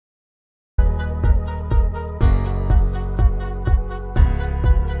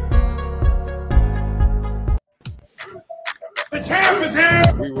champ is here.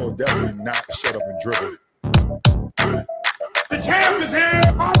 We will definitely not shut up and dribble. The champ is here.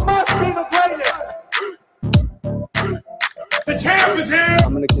 I must be the greatest. The champ is here.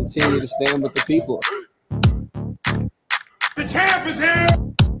 I'm going to continue to stand with the people. The champ is here.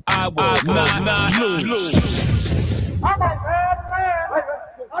 I will not lose. I'm a bad man.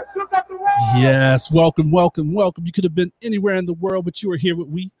 I shook up the world. Yes, welcome. You could have been anywhere in the world, but you are here with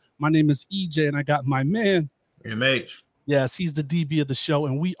we. My name is EJ, and I got my man, MH. Yes, he's the DB of the show,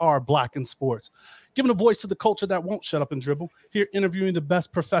 and we are Black in Sports. Giving a voice to the culture that won't shut up and dribble. Here interviewing the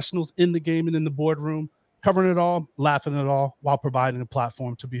best professionals in the game and in the boardroom, covering it all, laughing at it all, while providing a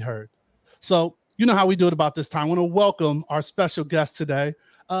platform to be heard. So, you know how we do it about this time. I want to welcome our special guest today,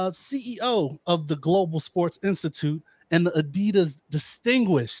 CEO of the Global Sports Institute and the Adidas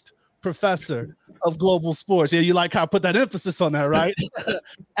Distinguished Professor of Global Sports. Yeah, you like how I put that emphasis on that, right?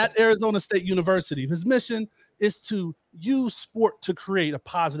 At Arizona State University. His mission is to use sport to create a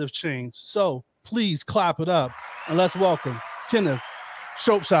positive change. So please clap it up and let's welcome Kenneth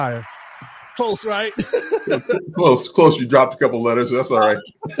Shropshire. Close, right? Close. You dropped a couple letters. That's all right.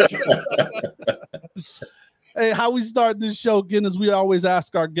 Hey, how we start this show again is we always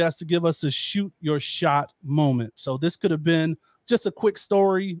ask our guests to give us a shoot your shot moment. So this could have been just a quick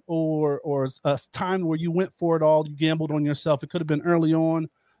story or a time where you went for it all, you gambled on yourself. It could have been early on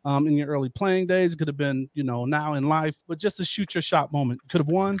in your early playing days. It could have been, now in life, but just a shoot your shot moment. You could have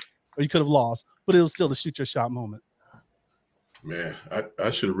won or you could have lost, but it was still a shoot your shot moment. Man, I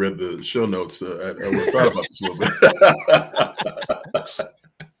should have read the show notes. I thought about this a little bit.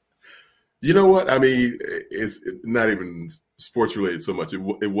 You know what? I mean, it's not even sports related so much. It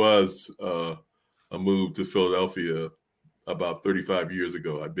was a move to Philadelphia about 35 years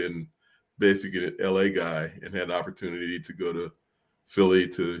ago. I've been basically an LA guy and had the opportunity to go to Philly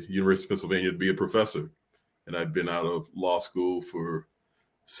to University of Pennsylvania to be a professor. And I'd been out of law school for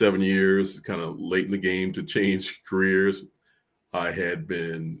 7 years, kind of late in the game to change careers. I had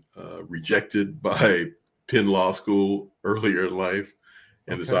been rejected by Penn Law School earlier in life.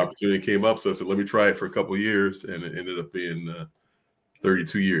 And This opportunity came up. So I said, let me try it for a couple of years. And it ended up being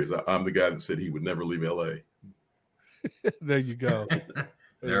 32 years. I'm the guy that said he would never leave LA. There you go.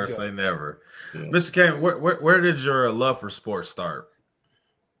 Never say never. Yeah. Mr. Kane, where did your love for sports start?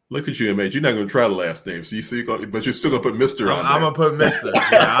 Look at you, mate. You're not going to try the last name. So you see, but you're still going to put Mr. on there. I'm going to put Mr.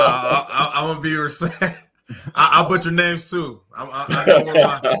 Yeah, I'm going to be respectful. I'll put your names too.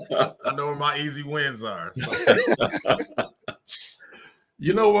 I know where my easy wins are. So.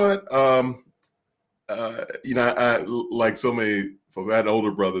 You know what? I like so many folks. I had an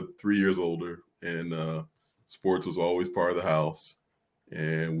older brother, 3 years older, and sports was always part of the house.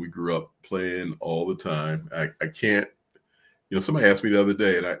 And we grew up playing all the time. I can't, somebody asked me the other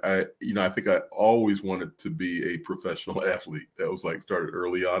day, and I think I always wanted to be a professional athlete. That was started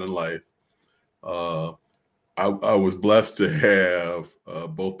early on in life. I was blessed to have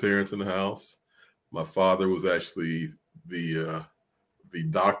both parents in the house. My father was actually the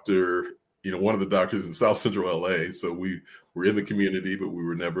doctor, one of the doctors in South Central LA. So we were in the community, but we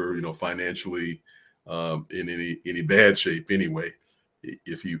were never, financially in any bad shape anyway.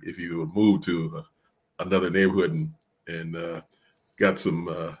 If you moved to another neighborhood and got some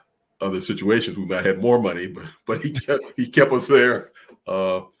other situations, we might have more money, but he kept us there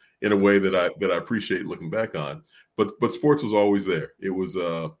in a way that I appreciate looking back on. But sports was always there. It was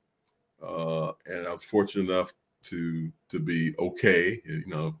and I was fortunate enough to be okay.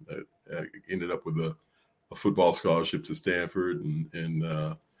 I ended up with a football scholarship to Stanford, and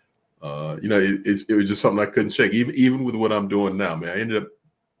it was just something I couldn't shake. Even with what I'm doing now, man, I ended up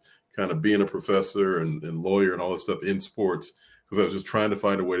kind of being a professor and lawyer and all this stuff in sports because I was just trying to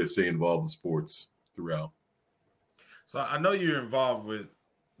find a way to stay involved in sports throughout. So I know you're involved with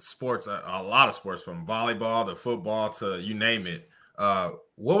sports, a lot of sports, from volleyball to football to you name it.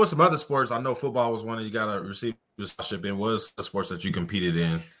 What were some other sports? I know football was one that you got to receive a scholarship in. What was the sports that you competed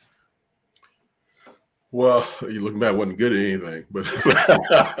in? Well, you looking back, wasn't good at anything, but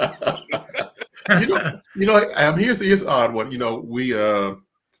here's the odd one. We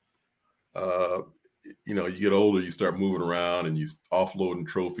you get older, you start moving around and you offloading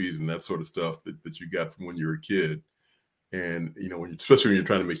trophies and that sort of stuff that you got from when you were a kid. And, especially when you're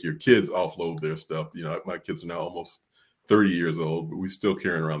trying to make your kids offload their stuff, my kids are now almost 30 years old, but we're still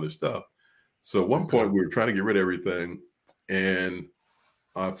carrying around their stuff. So at one point we were trying to get rid of everything. And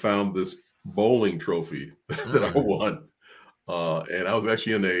I found this bowling trophy that I won. And I was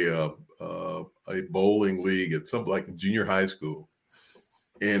actually in a bowling league at junior high school.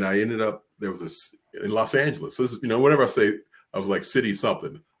 And I ended up, in Los Angeles. So whenever I say I was like city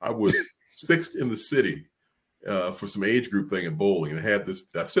something, I was sixth in the city for some age group thing in bowling, and I had this.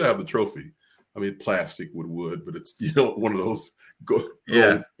 I still have the trophy. I mean, plastic with wood, but it's one of those gold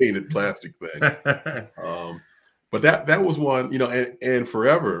painted plastic things. But that was one, and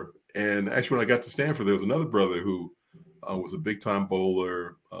forever. And actually, when I got to Stanford, there was another brother who was a big time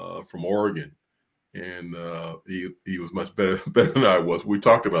bowler from Oregon, and he was much better than I was. We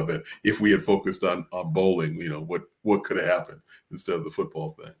talked about that. If we had focused on bowling, what could have happened instead of the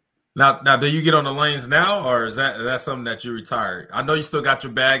football thing. Now, do you get on the lanes now, or is that something that you retired? I know you still got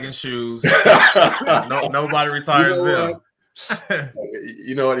your bag and shoes. Nobody retires them.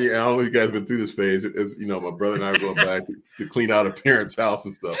 You know what? I don't know if you guys have been through this phase. As my brother and I were going back to clean out a parent's house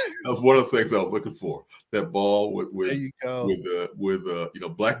and stuff. That was one of the things I was looking for. That ball with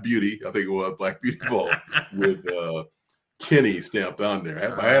Black Beauty. I think it was Black Beauty ball with Kenny stamped on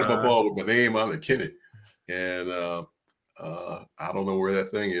there. I had my ball with my name on it, Kenny, and I don't know where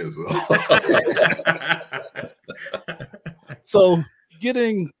that thing is. So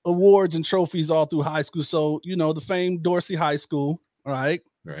getting awards and trophies all through high school. So, the famed Dorsey High School. All right.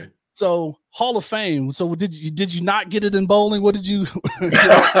 Right. So Hall of Fame. So did you not get it in bowling? What did you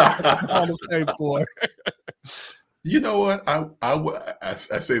Hall of Fame for? You know what? I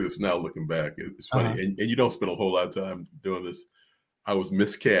say this now looking back. It's funny. And you don't spend a whole lot of time doing this. I was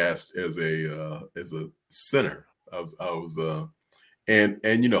miscast as a center. I was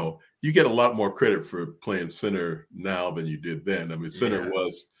you get a lot more credit for playing center now than you did then. I mean, center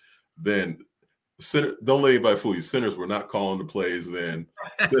was then center. Don't let anybody fool you. Centers were not calling the plays then.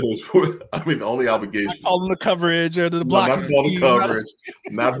 Centers were, the only obligation. Not calling the coverage or the blocking. Not calling the coverage.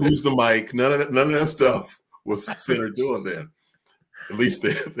 Not who's the mic. None of that stuff was center doing then. At least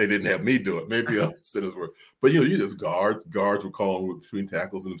they didn't have me do it. Maybe other centers were. But you just guards were calling between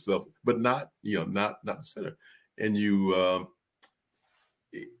tackles and themselves, but not the center. And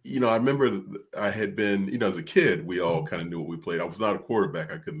I remember I had been, as a kid, we all kind of knew what we played. I was not a quarterback.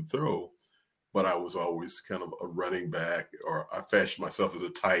 I couldn't throw, but I was always kind of a running back, or I fashioned myself as a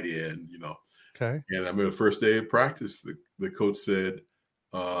tight end, Okay. And I remember the first day of practice, the coach said,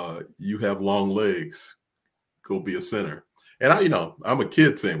 you have long legs, go be a center. And I'm a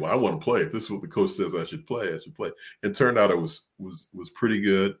kid saying, well, I want to play. If this is what the coach says I should play, I should play. And it turned out it was pretty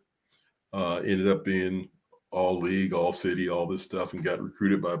good. Ended up being all league, all city, all this stuff, and got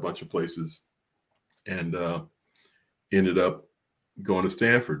recruited by a bunch of places, and ended up going to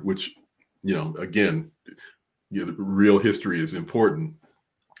Stanford, which, again, the real history is important.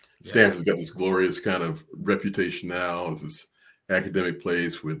 Yeah. Stanford's got this glorious kind of reputation now as this academic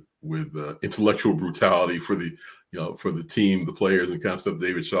place with intellectual brutality for the team, the players, and kind of stuff.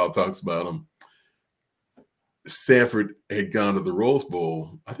 David Shaw talks about them. Stanford had gone to the Rose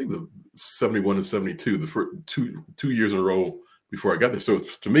Bowl, I think the 71 and 72, the first two years in a row before I got there. So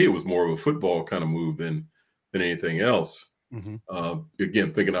to me, it was more of a football kind of move than anything else. Mm-hmm.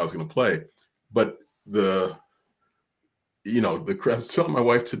 Again, thinking I was going to play, but I was telling my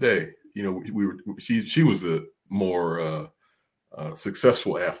wife today, she was the more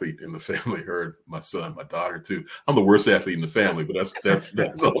successful athlete in the family. Her, my son, my daughter too. I'm the worst athlete in the family, but that's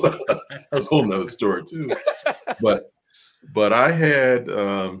a whole nother story too. But I had,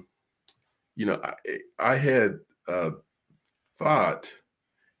 I had thought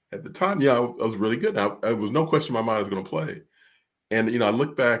at the time, I was really good. Now, there was no question in my mind I was going to play. And, I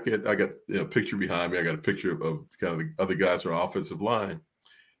look back I got a picture behind me. I got a picture of kind of the other guys on our offensive line.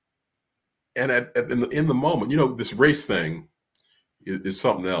 And in the moment, this race thing is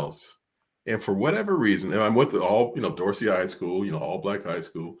something else. And for whatever reason, and I went to all, Dorsey High School, all black high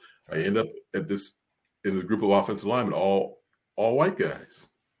school. I end up in the group of offensive linemen, all white guys.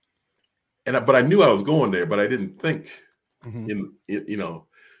 But I knew I was going there, but I didn't think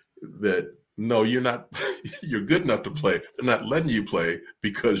that, no, you're not, you're good enough to play. They're not letting you play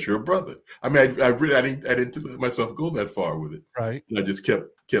because you're a brother. I mean, I didn't let myself go that far with it. Right. And I just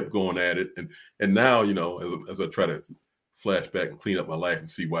kept going at it. And now, as I try to flash back and clean up my life and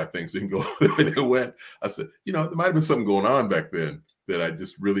see why things didn't go the way they went, I said, there might have been something going on back then that I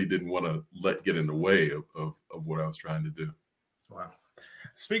just really didn't want to let get in the way of what I was trying to do. Wow.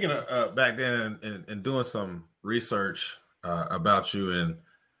 Speaking of back then and doing some research about you, and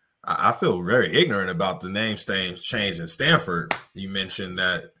I feel very ignorant about the name change in Stanford. You mentioned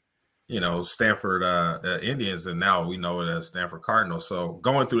that, Stanford Indians, and now we know it as Stanford Cardinals. So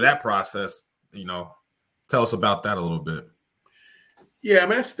going through that process, tell us about that a little bit. Yeah, I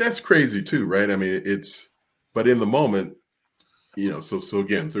mean, that's crazy too, right? I mean, but in the moment, so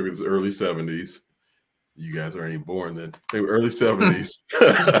again, through his early 70s, you guys aren't even born then. They were early 70s.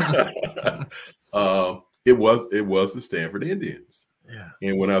 It was the Stanford Indians. Yeah.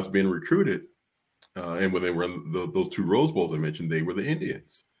 And when I was being recruited, And when they were in those two Rose Bowls I mentioned, they were the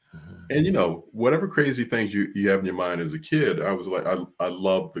Indians. And, you know, whatever crazy things you have in your mind as a kid, I was like, I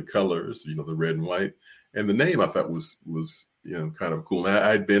loved the colors, you know, the red and white. And the name I thought was you know, kind of cool. And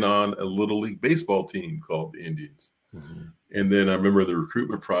I'd been on a little league baseball team called the Indians. And then I remember the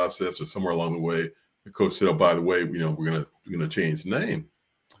recruitment process or somewhere along the way, the coach said, oh, by the way, you know, we're gonna change the name.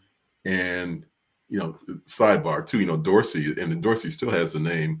 And, you know, sidebar too, you know, Dorsey, and Dorsey still has the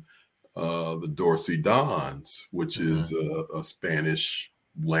name, the Dorsey Dons, which is a Spanish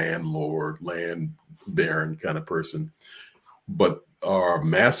landlord, land baron kind of person. But our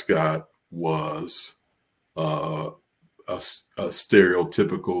mascot was a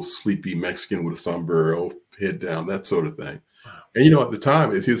stereotypical sleepy Mexican with a sombrero, head down, that sort of thing. And, you know, at the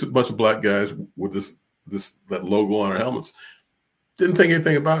time, here's a bunch of black guys with that logo on our helmets. Didn't think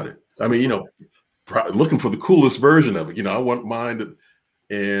anything about it. I mean, you know, looking for the coolest version of it. You know, I wouldn't mind it.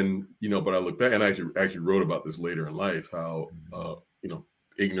 And, you know, but I look back and I actually wrote about this later in life, how, you know,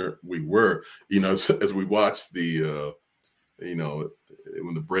 ignorant we were, you know, as we watched the, you know,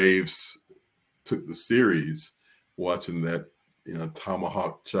 when the Braves took the series, watching that, you know,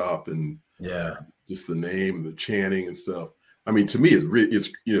 tomahawk chop and just the name and the chanting and stuff. I mean, to me,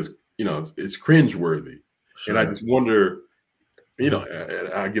 it's cringeworthy. Sure. And I just wonder, you know,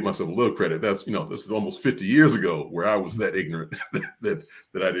 and I give myself a little credit. That's, you know, this is almost 50 years ago where I was that ignorant that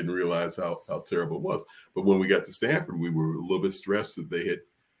I didn't realize how terrible it was. But when we got to Stanford, we were a little bit stressed that they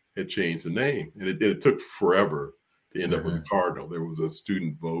had changed the name. And it took forever to end up with the Cardinal. There was a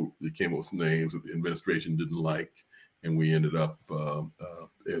student vote that came up with names that the administration didn't like. And we ended up,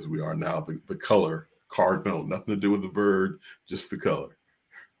 as we are now, the color Cardinal, nothing to do with the bird, just the color.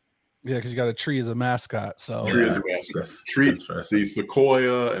 Yeah, because you got a tree as a mascot. So tree as a mascot. Tree, see,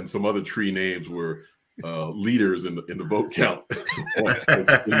 Sequoia and some other tree names were leaders in the vote count.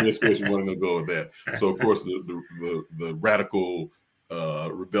 The administration wanted to go with that. So of course the radical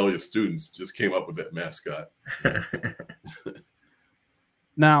rebellious students just came up with that mascot.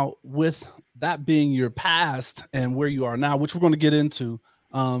 Now, with that being your past and where you are now, which we're going to get into,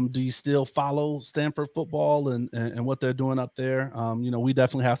 do you still follow Stanford football and what they're doing up there? You know, we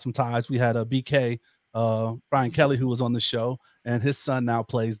definitely have some ties. We had a BK, Brian Kelly, who was on the show, and his son now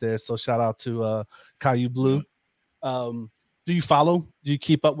plays there. So shout out to Caillou Blue. Do you follow? Do you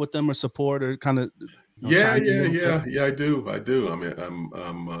keep up with them or support or kind of? Yeah, I do. I mean,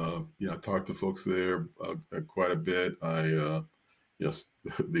 I'm you know, I talk to folks there quite a bit. You know,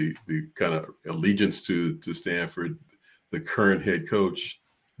 the kind of allegiance to Stanford. The current head coach,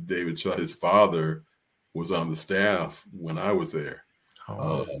 David Shaw, his father was on the staff when I was there.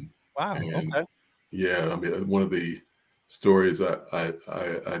 Wow. Okay. Yeah, I mean, one of the stories I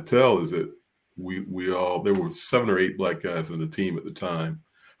tell is that we all, there were 7 or 8 black guys on the team at the time.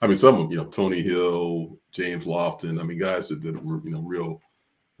 I mean, some of them, you know, Tony Hill, James Lofton. I mean, guys that were, you know, real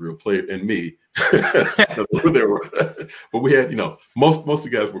player, and me. There were, but we had, you know, most of the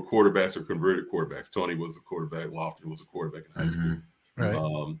guys were quarterbacks or converted quarterbacks. Tony was a quarterback. Lofton was a quarterback in high school.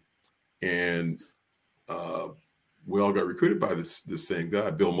 Right. And we all got recruited by this same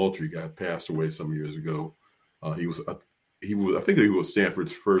guy, Bill Moultrie. Guy passed away some years ago. I think he was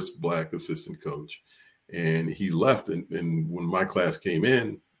Stanford's first black assistant coach, and he left. And when my class came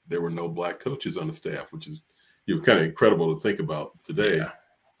in, there were no black coaches on the staff, which is, you know, kind of incredible to think about today.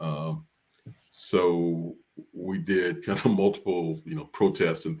 Yeah. So we did kind of multiple, you know,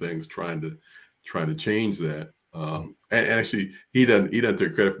 protests and things trying to change that. And actually, he doesn't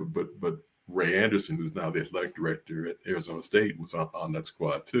take credit, but Ray Anderson, who's now the athletic director at Arizona State, was on that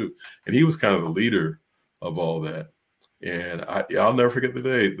squad too, and he was kind of the leader of all that. And I'll never forget the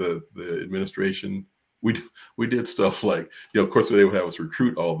day the administration, we did stuff like, you know, of course they would have us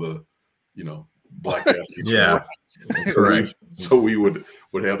recruit all the, you know, black athletes. Yeah, correct. So we would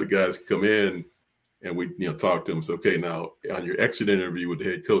have the guys come in and we, you know, talk to them. So, okay, now on your exit interview with the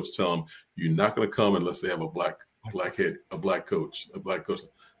head coach, tell them you're not going to come unless they have a black coach.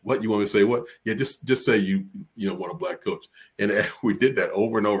 What, you want me to say? What? Yeah, just say you know, want a black coach. And we did that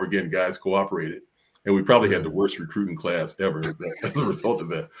over and over again. Guys cooperated, and we probably had the worst recruiting class ever as a result of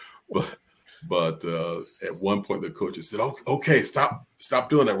that. But at one point, the coaches said, "Okay, stop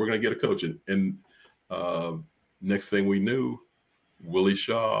doing that. We're going to get a coach." And next thing we knew, Willie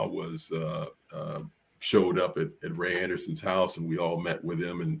Shaw was showed up at Ray Anderson's house, and we all met with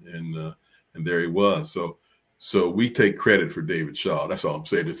him, and there he was. So we take credit for David Shaw. That's all I'm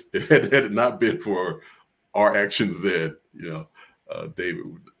saying. Had it not been for our actions, then, you know, David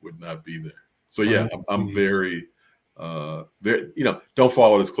would not be there. So yeah, I'm very, you know, don't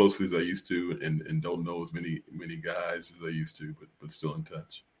follow it as closely as I used to, and don't know as many guys as I used to, but still in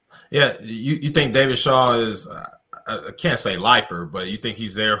touch. Yeah, you think David Shaw is? I can't say lifer, but you think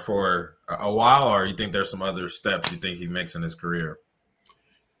he's there for a while, or you think there's some other steps you think he makes in his career?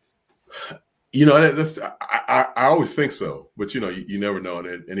 You know, I always think so, but you never know.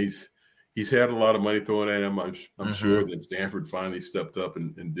 And he's had a lot of money thrown at him. I'm sure that Stanford finally stepped up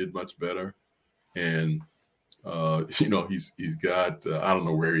and did much better. And he's got I don't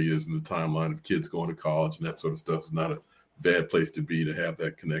know where he is in the timeline of kids going to college and that sort of stuff. It's not a bad place to be, to have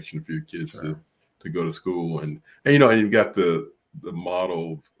that connection for your kids to go to school. And you've got the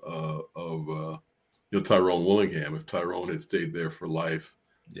model of Tyrone Willingham. If Tyrone had stayed there for life,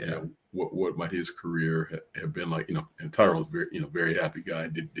 what might his career have been like? And Tyrone's very happy guy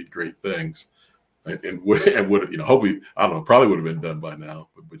and did great things, and would hopefully, I don't know, probably would have been done by now,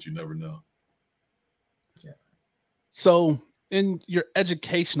 but you never know. Yeah. So in your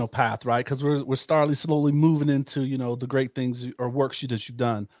educational path, right? Because we're slowly moving into the great things or works that you've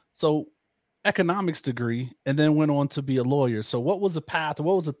done. So economics degree, and then went on to be a lawyer. So what was the path?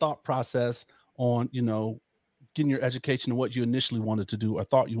 What was the thought process on getting your education and what you initially wanted to do or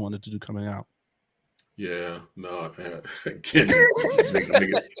thought you wanted to do coming out? Yeah, no, again,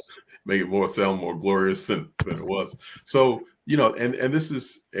 make it sound more glorious than it was. So, and this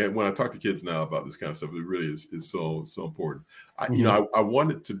is, and when I talk to kids now about this kind of stuff, it really is so important. I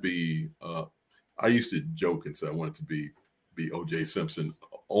wanted to be, I used to joke and say I wanted to be O.J. Simpson,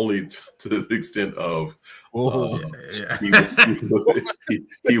 only to the extent of he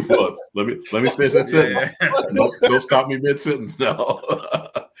was. Let me finish that sentence. Don't stop me mid sentence now.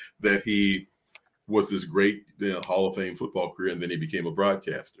 That he was this great Hall of Fame football career, and then he became a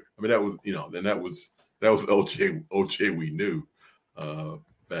broadcaster. I mean, that was and that was OJ we knew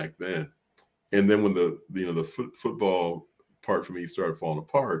back then. And then when the football part for me started falling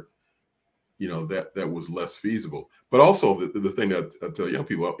apart, that was less feasible. But also the thing that I tell young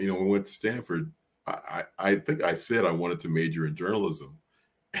people, when we went to Stanford, I think I said I wanted to major in journalism,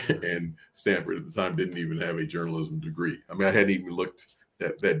 and Stanford at the time didn't even have a journalism degree. I mean, I hadn't even looked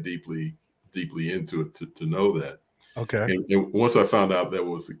that deeply into it to know that. Okay. And once I found out that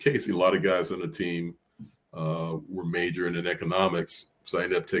was the case, a lot of guys on the team were majoring in economics, so I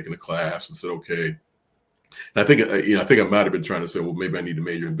ended up taking a class and said, okay. And I think I might have been trying to say, well, maybe I need to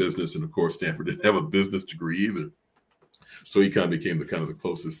major in business, and of course, Stanford didn't have a business degree either, so he kind of became the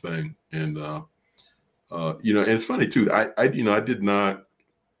closest thing. And and it's funny too. I did not.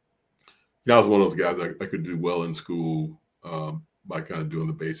 I was one of those guys I could do well in school by kind of doing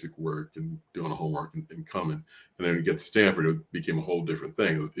the basic work and doing the homework and coming. And then to get to Stanford, it became a whole different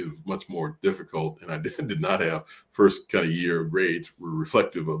thing. It was much more difficult, and I did not have first kind of year of grades were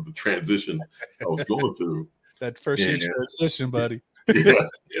reflective of the transition I was going through. That first year transition, buddy. Yeah.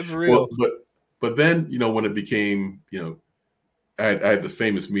 It's real. Well, but then, when it became, I had the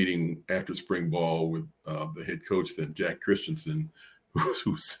famous meeting after spring ball with the head coach then, Jack Christensen,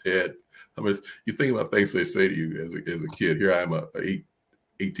 who said, I mean, you think about things they say to you as a kid. Here I am, a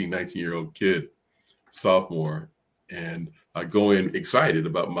 18, 19-year-old kid, sophomore, and I go in excited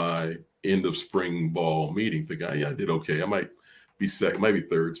about my end of spring ball meeting, thinking, yeah, I did okay. I might be second, might be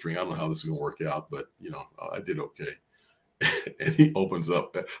third string. I don't know how this is going to work out, but, I did okay. And he opens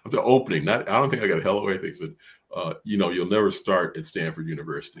up. The opening, I don't think I got a hell of anything. He said, you'll never start at Stanford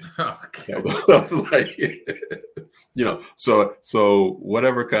University. Okay. So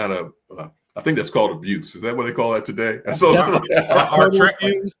whatever kind of, I think that's called abuse. Is that what they call that today? So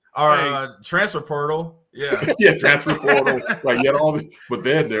our transfer portal. Yeah. Yeah, transfer portal. Like, but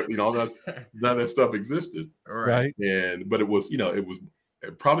then there, none of that stuff existed. Right. But it was, it was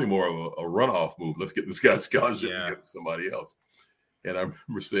probably more of a runoff move. Let's get this guy scholarship against somebody else. And I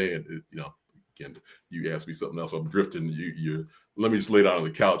remember saying, again, you asked me something else. I'm drifting. You let me just lay down on the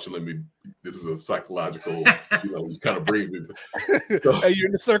couch and this is a psychological, you kind of bring me. So, hey, you're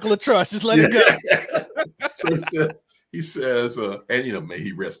in the circle of trust. Just let it go. So he says, and may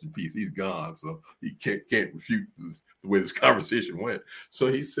he rest in peace. He's gone, so he can't refute the way this conversation went. So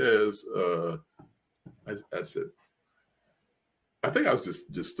he says, I said, I think I was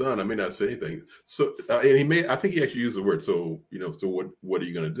just stunned. I may not say anything. So, and I think he actually used the word. So, so what are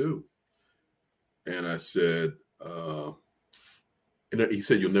you going to do? And I said, and he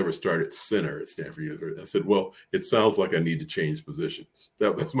said, you'll never start at center at Stanford University. I said, well, it sounds like I need to change positions.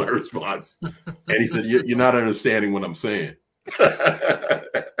 That's my response. And he said, you're not understanding what I'm saying.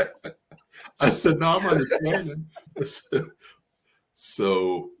 I said, no, I'm understanding.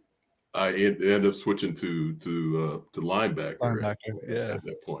 So I ended up switching to linebacker. At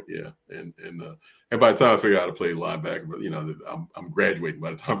that point, yeah. And by the time I figured out how to play linebacker, but I'm graduating.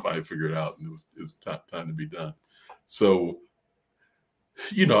 By the time I figured it out, and it was time to be done. So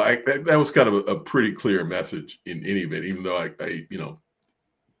that was kind of a pretty clear message in any event, even though I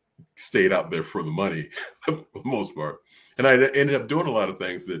stayed out there for the money for the most part. And I ended up doing a lot of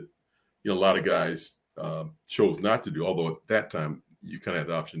things that, a lot of guys chose not to do. Although at that time you kind of had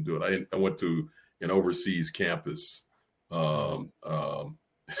the option to do it. I went to an overseas campus in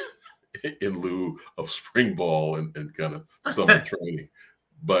lieu of spring ball and kind of summer training.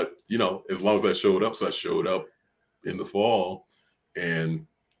 But, as long as I showed up, so I showed up in the fall, and,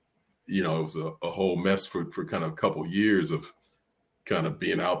 it was a whole mess for kind of a couple of years of kind of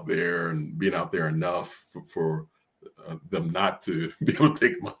being out there and being out there enough for them not to be able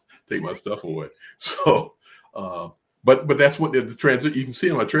to take my stuff away. So, but that's what the transition, you can see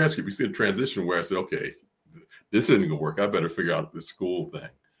in my transcript, you see the transition where I said, okay, this isn't going to work. I better figure out this school thing.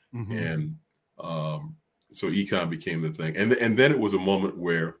 Mm-hmm. And so econ became the thing. And then it was a moment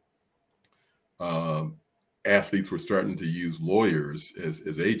where athletes were starting to use lawyers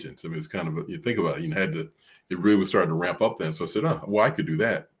as agents. I mean, it's kind of, you think about it, it really was starting to ramp up then. So I said, well, I could do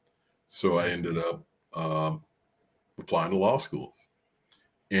that. So I ended up applying to law schools,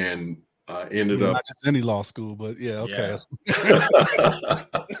 and ended up not just any law school, but okay.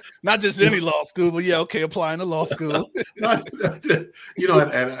 Not just any law school, but okay, applying to law school. And I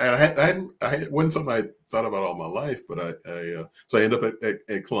wasn't something I thought about all my life, but so I ended up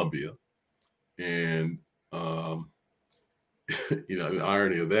at Columbia, and the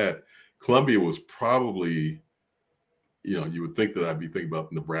irony of that, Columbia was probably, you would think that I'd be thinking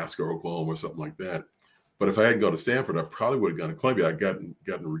about Nebraska or Oklahoma or something like that. But if I hadn't gone to Stanford, I probably would have gone to Columbia. I'd gotten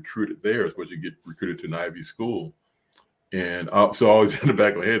recruited there, as much as you get recruited to an Ivy school. And so I always in the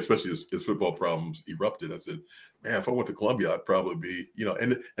back of my head, especially as football problems erupted, I said, man, if I went to Columbia, I'd probably be,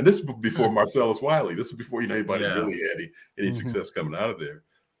 and this is before Marcellus Wiley. This is before, anybody really had any success coming out of there.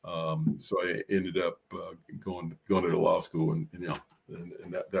 So I ended up going to the law school, and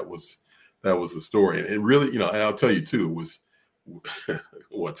that was the story. And it really, and I'll tell you too, it was,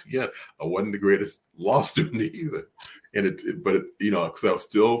 once again, I wasn't the greatest law student either, but because I was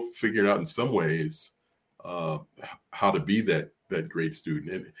still figuring out in some ways how to be that great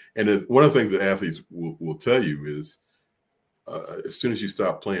student. And one of the things that athletes will tell you is, as soon as you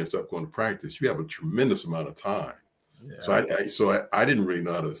stop playing, stop going to practice, you have a tremendous amount of time. Yeah. So I didn't really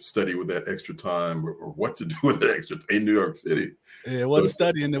know how to study with that extra time or what to do with that extra in New York City. Yeah, it wasn't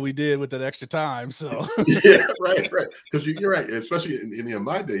studying that we did with that extra time. So yeah, right. Because you're right, especially in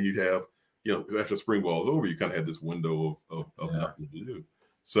my day, you'd have after spring ball is over, you kind of had this window of nothing to do.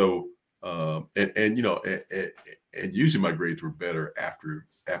 So and usually my grades were better after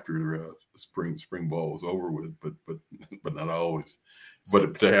spring ball was over with, but not always.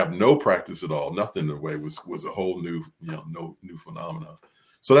 But to have no practice at all, nothing in the way, was a whole new new phenomenon.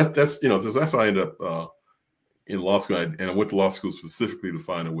 So that's how I ended up in law school, and I went to law school specifically to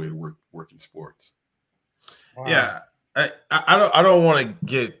find a way to work in sports. Wow. Yeah, I don't want to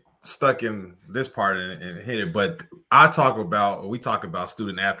get stuck in this part and hit it, but we talk about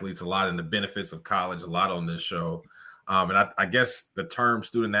student athletes a lot and the benefits of college a lot on this show. And I guess the term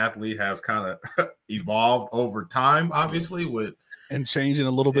student athlete has kind of evolved over time, obviously, and changing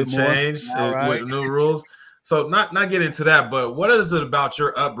a little bit more. With new rules. So not get into that, but what is it about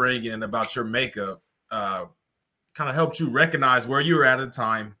your upbringing and about your makeup kind of helped you recognize where you were at the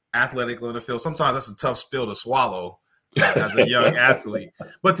time athletically on the field? Sometimes that's a tough pill to swallow as a young athlete,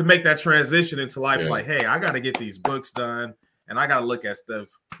 but to make that transition into life, like, hey, I got to get these books done and I got to look at stuff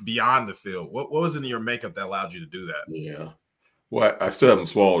beyond the field. What was in your makeup that allowed you to do that? Yeah. Well, I still haven't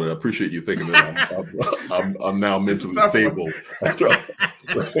swallowed it. I appreciate you thinking that I'm now mentally stable.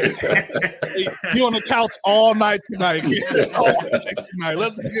 You on the couch all night tonight.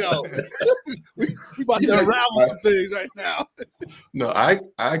 Let's go. we about to unravel some things right now. No,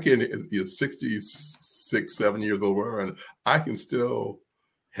 I can. You're 66, 7 years old, and I can still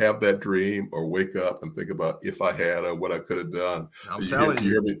have that dream or wake up and think about if I had or what I could have done. I'm telling you.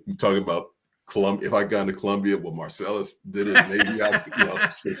 You hear me talking about Columbia. If I got into Columbia, well, Marcellus did it. Maybe I,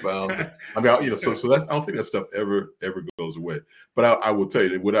 found. I mean, so that's. I don't think that stuff ever goes away. But I will tell you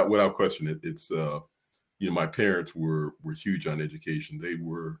that without question, it's. My parents were huge on education. They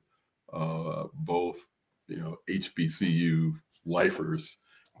were both, HBCU lifers,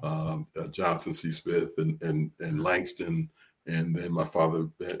 Johnson C. Smith and Langston, and then my father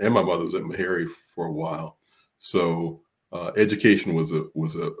and my mother was at Meharry for a while. So. Education was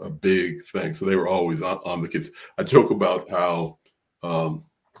a big thing, so they were always on the kids. I joke about how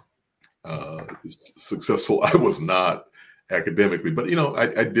successful I was not academically, but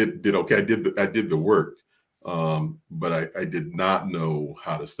I did okay. I did the work, but I did not know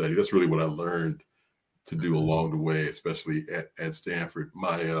how to study. That's really what I learned to do along the way, especially at Stanford.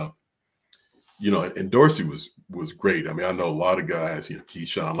 My and Dorsey was great. I mean, I know a lot of guys,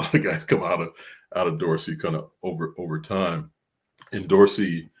 Keyshawn, a lot of guys come out of Dorsey kind of over time. And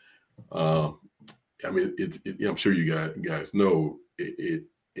Dorsey, I mean, I'm sure you guys know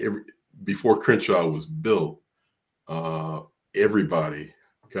before Crenshaw was built, everybody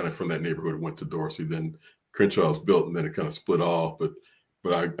kind of from that neighborhood went to Dorsey. Then Crenshaw was built, and then it kind of split off.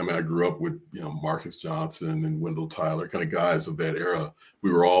 But I grew up with Marcus Johnson and Wendell Tyler, kind of guys of that era.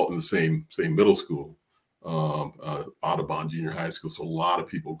 We were all in the same middle school, Audubon Junior High School. So a lot of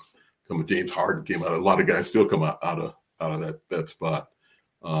people come. James Harden came out. A lot of guys still come out of that spot.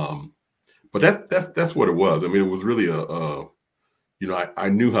 But that's what it was. I mean, it was really I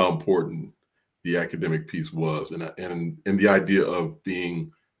knew how important the academic piece was, and the idea of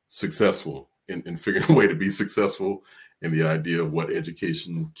being successful and figuring a way to be successful, and the idea of what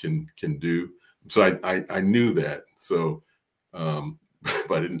education can do. So I knew that. So,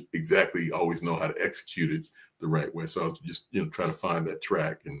 but I didn't exactly always know how to execute it the right way. So I was just trying to find that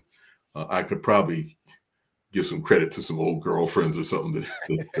track, and I could probably give some credit to some old girlfriends or something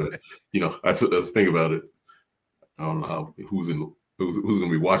that I was thinking about it. I don't know who's going to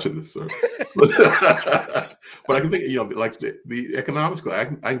be watching this, but I can think, like the economics class,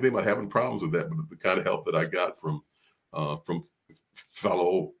 I can think about having problems with that, but the kind of help that I got from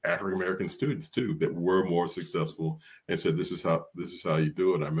fellow African American students too, that were more successful, and said, "This is how you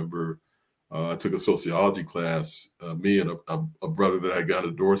do it." I remember I took a sociology class, me and a brother that I got to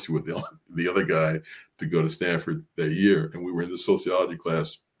Dorsey with, the other guy, to go to Stanford that year, and we were in the sociology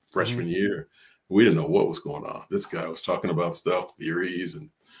class freshman year. We didn't know what was going on. This guy was talking about stuff, theories, and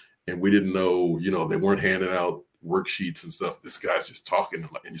we didn't know, they weren't handing out worksheets and stuff. This guy's just talking,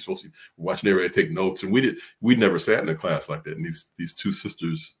 and you're supposed to be watching everybody take notes. And we'd never sat in a class like that. And these two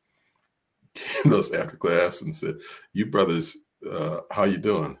sisters came to us after class and said, "You brothers, how you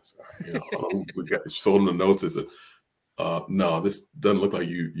doing?" We showed them the notes. They said, "No, this doesn't look like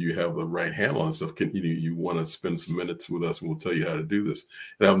you have the right handle on stuff. Can you want to spend some minutes with us, and we'll tell you how to do this?"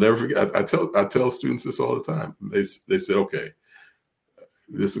 And I'll never forget. I tell students this all the time. They said, "Okay,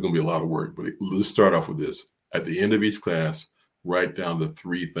 this is going to be a lot of work, but let's start off with this. At the end of each class, write down the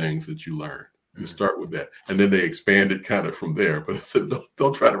 3 things that you learned. You start with that, and then they expanded kind of from there. But I said,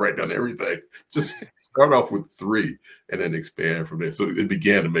 don't try to write down everything. Just start off with 3, and then expand from there." So it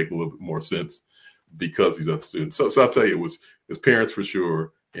began to make a little bit more sense because these other students. So I'll tell you, it was parents for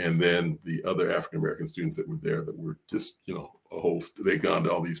sure, and then the other African American students that were there that were just they'd gone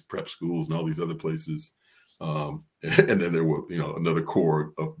to all these prep schools and all these other places, and then there were another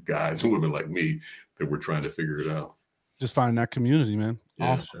core of guys and women like me that were trying to figure it out. Just find that community, man.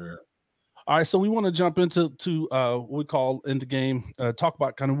 Yeah, awesome. sure. All right, so we want to jump into what we call in the game, talk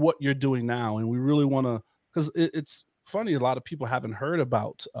about kind of what you're doing now, and we really want to, because it's funny, a lot of people haven't heard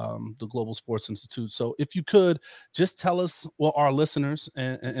about the Global Sports Institute. So if you could just tell us, well, our listeners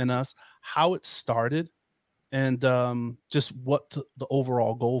and us, how it started, and just what the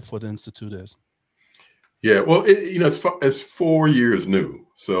overall goal for the institute is. Yeah, well, it's 4 years new,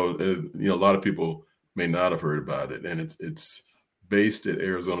 so a lot of people may not have heard about it, and it's based at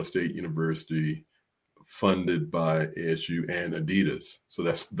Arizona State University, funded by ASU and Adidas. So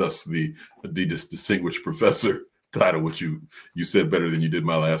that's thus the Adidas Distinguished Professor title, which you said better than you did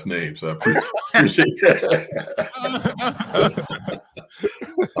my last name. So I appreciate that.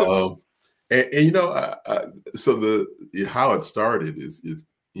 So how it started is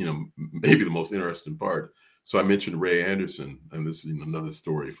maybe the most interesting part. So I mentioned Ray Anderson, and this is another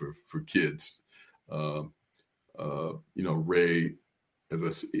story for kids. Ray,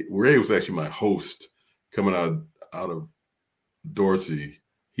 Ray was actually my host coming out of Dorsey.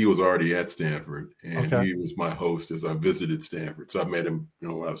 He was already at Stanford, and He was my host as I visited Stanford. So I met him,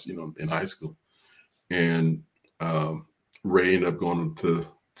 when I was, in high school. And Ray ended up going to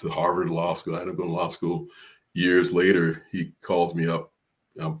Harvard Law School. I ended up going to law school. Years later, he calls me up.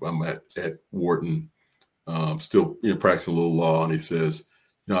 I'm at Wharton, still practicing a little law, and he says,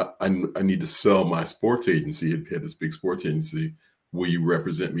 I need to sell my sports agency. He had this big sports agency. Will you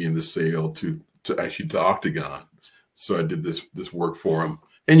represent me in the sale to Octagon? So I did this work for him.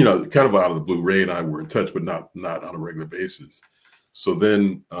 And, kind of out of the blue, Ray and I were in touch, but not on a regular basis. So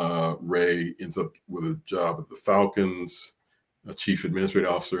then Ray ends up with a job at the Falcons, a chief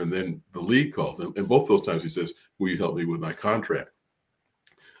administrative officer, and then the league calls him. And both those times he says, "Will you help me with my contract?"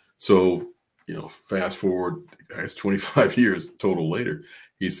 So, fast forward, guys, 25 years total later,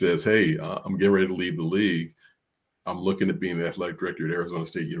 he says, "Hey, I'm getting ready to leave the league. I'm looking at being the athletic director at Arizona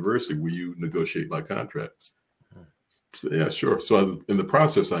State University. Will you negotiate my contract?" Yeah, sure. So in the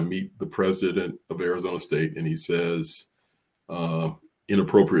process, I meet the president of Arizona State, and he says,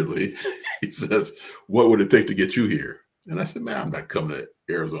 inappropriately, he says, "What would it take to get you here?" And I said, "Man, I'm not coming to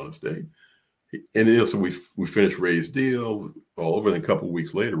Arizona State." And so we finished Ray's deal all over. And a couple of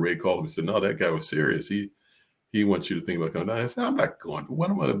weeks later, Ray called him and said, "No, that guy was serious. He wants you to think about coming down." I said, "I'm not going. What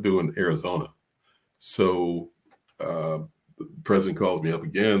am I going to do in Arizona?" So the president calls me up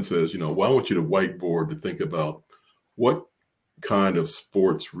again and says, "Well, I want you to whiteboard to think about what kind of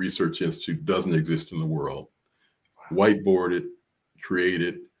sports research institute doesn't exist in the world. Whiteboard it, create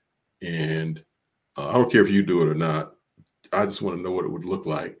it, and I don't care if you do it or not. I just want to know what it would look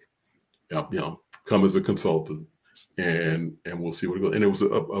like. Come as a consultant, and we'll see what it goes." And it was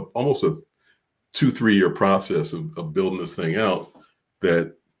almost a 2-3 year process of building this thing out.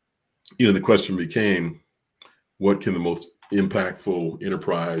 That the question became, what can the most impactful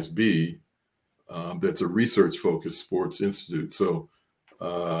enterprise be that's a research-focused sports institute? So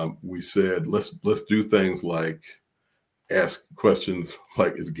we said, let's do things like ask questions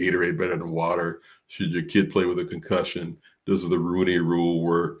like, is Gatorade better than water? Should your kid play with a concussion? Does the Rooney Rule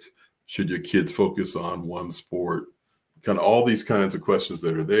work? Should your kids focus on one sport? Kind of all these kinds of questions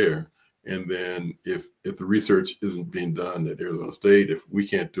that are there. And then if the research isn't being done at Arizona State, if we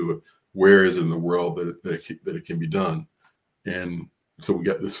can't do it, where is it in the world that it can be done? And so we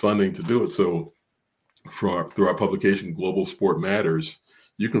got this funding to do it. So through our publication, Global Sport Matters,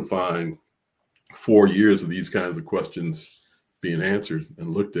 you can find 4 years of these kinds of questions being answered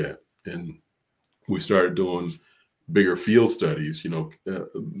and looked at. And we started doing bigger field studies. The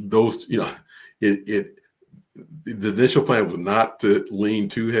initial plan was not to lean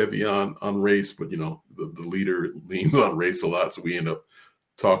too heavy on race, but the leader leans on race a lot, so we end up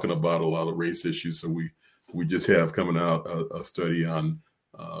talking about a lot of race issues. So we just have coming out a study on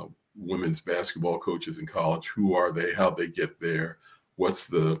women's basketball coaches in college. Who are they? How they get there?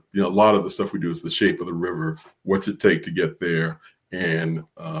 What's a lot of the stuff we do is the shape of the river. What's it take to get there? And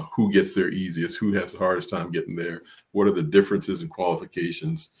who gets there easiest? Who has the hardest time getting there? What are the differences in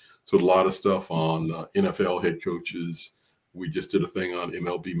qualifications? So a lot of stuff on NFL head coaches. We just did a thing on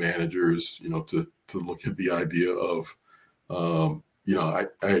MLB managers, to look at the idea of, I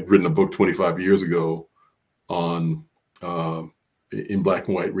had written a book 25 years ago on in black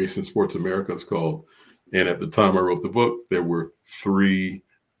and white, Race in Sports America, it's called. And at the time I wrote the book, there were 3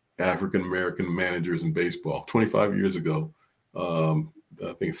 African-American managers in baseball 25 years ago.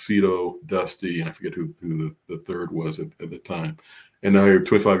 I think Cito, Dusty, and I forget who the third was at the time. And now here,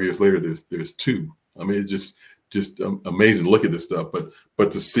 25 years later, there's 2. I mean, it's just amazing to look at this stuff.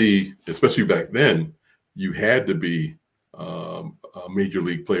 But to see, especially back then, you had to be a major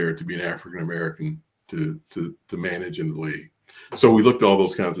league player to be an African American to manage in the league. So we looked at all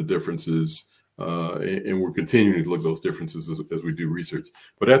those kinds of differences, and we're continuing to look at those differences as we do research.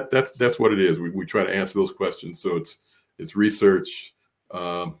 But that's what it is. We try to answer those questions. So it's research.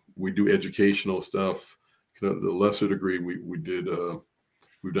 We do educational stuff. To a lesser degree, we've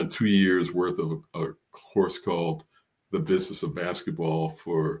done 2 years worth of a course called The Business of Basketball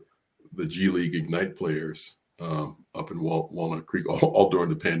for the G League Ignite players up in Walnut Creek, all during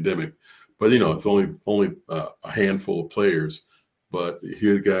the pandemic. But it's only a handful of players. But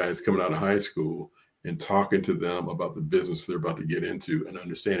here the guys coming out of high school and talking to them about the business they're about to get into and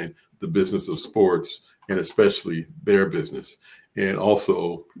understanding the business of sports and especially their business. And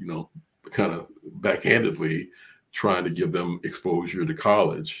also, kind of backhandedly trying to give them exposure to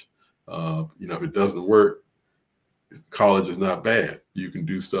college. If it doesn't work, college is not bad. You can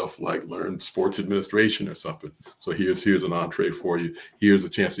do stuff like learn sports administration or something. So here's an entree for you. Here's a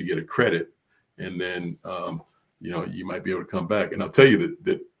chance to get a credit. And then, you might be able to come back. And I'll tell you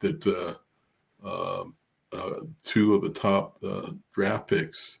that 2 of the top draft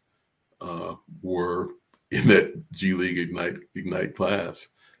picks were in that G League Ignite class.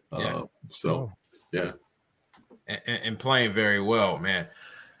 Yeah. And playing very well, man.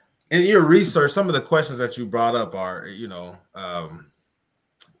 In your research, some of the questions that you brought up are,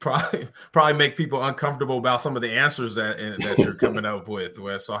 probably make people uncomfortable about some of the answers that you're coming up with.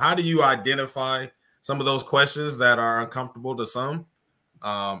 So how do you identify some of those questions that are uncomfortable to some?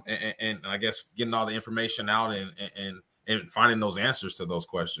 And I guess getting all the information out and finding those answers to those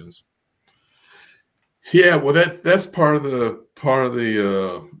questions. Yeah, well, that's part of the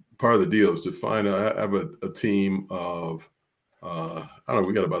deal is to find out. I have a team of I don't know.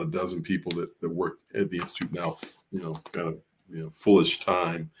 We got about a dozen people that work at the institute now. Fullish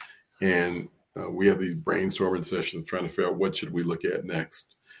time, and we have these brainstorming sessions trying to figure out what should we look at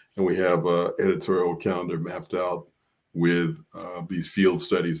next. And we have an editorial calendar mapped out with these field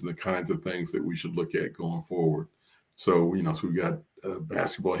studies and the kinds of things that we should look at going forward. So, so we've got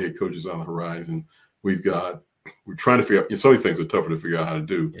basketball head coaches on the horizon. We're trying to figure out, some of these things are tougher to figure out how to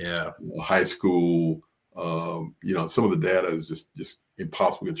do. Yeah. High school, some of the data is just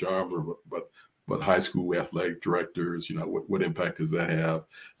impossible to get your arms around, but high school athletic directors, what impact does that have?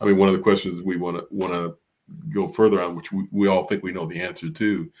 I mean, one of the questions we want to go further on, which we all think we know the answer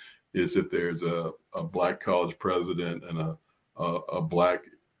to, is if there's a Black college president and a Black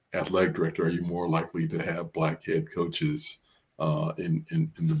athletic director, are you more likely to have Black head coaches in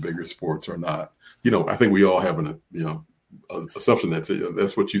the bigger sports or not? I think we all have an assumption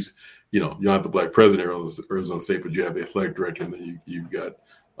that's what you don't have the Black president at Arizona State, but you have the athletic director, and then you've got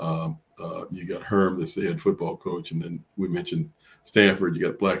Herm, that's the head football coach, and then we mentioned Stanford. You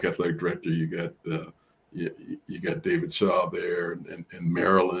got Black athletic director. You got David Shaw there, and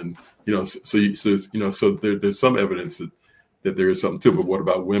Maryland. So there's some evidence that there is something to it. But what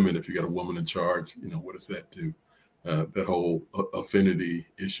about women? If you got a woman in charge, what does that do? That whole affinity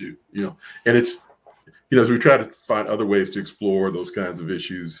issue, and it's, as we try to find other ways to explore those kinds of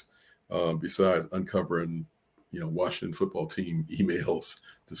issues, besides uncovering, Washington football team emails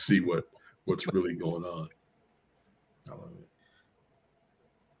to see what's really going on. I love it.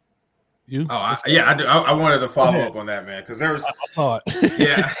 You? I do. I wanted to follow up on that, man, because I saw it.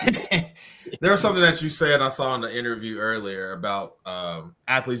 Yeah. There was something that you said I saw in the interview earlier about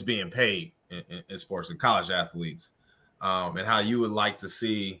athletes being paid in sports and college athletes, and how you would like to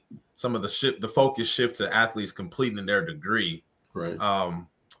see some of the focus shift to athletes completing their degree. Right.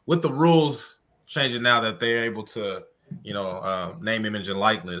 With the rules changing now that they're able to, name, image, and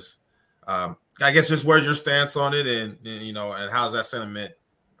likeness. I guess just where's your stance on it, and how's that sentiment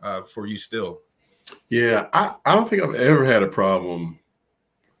for you still? Yeah, I don't think I've ever had a problem,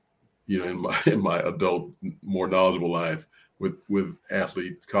 in my adult, more knowledgeable life with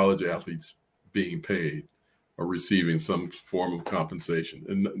college athletes being paid or receiving some form of compensation,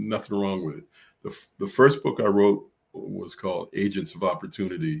 and nothing wrong with it. The first book I wrote was called Agents of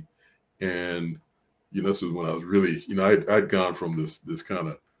Opportunity, and this was when I was really, I'd gone from this kind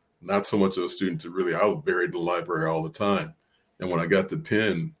of not so much of a student to really, I was buried in the library all the time. And when I got to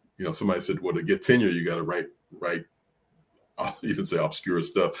Penn, somebody said, well, to get tenure, you got to write, I'll even say obscure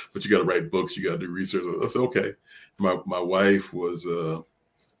stuff, but you got to write books, you got to do research. I said, okay. My wife was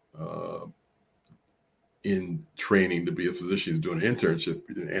in training to be a physician. She's doing an internship,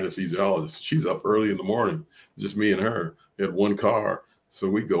 an anesthesiologist. She's up early in the morning, just me and her. We had one car.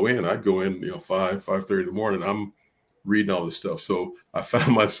 So I'd go in, 5:30 in the morning. I'm reading all this stuff. So I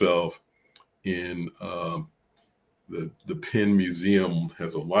found myself in the Penn Museum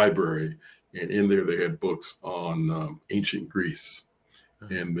has a library, and in there they had books on ancient Greece.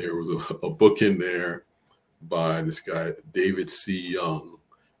 And there was a book in there by this guy, David C. Young.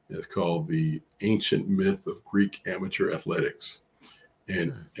 It's called The Ancient Myth of Greek Amateur Athletics.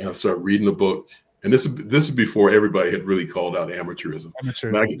 And I started reading the book. And this is before everybody had really called out amateurism.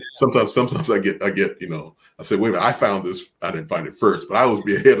 Sometimes I get, I say, wait a minute, I found this. I didn't find it first, but I always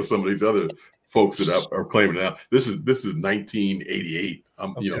be ahead of some of these other folks that are claiming it out. This is 1988.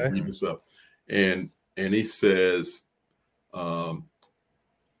 I'm reading this up, and he says, not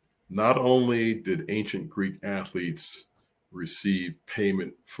only did ancient Greek athletes receive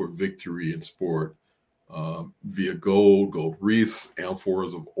payment for victory in sport via gold wreaths,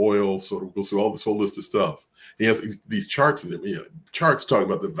 amphoras of oil. So it goes through all this whole list of stuff. He has these charts in there, charts talking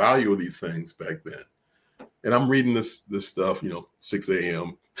about the value of these things back then. And I'm reading this stuff, 6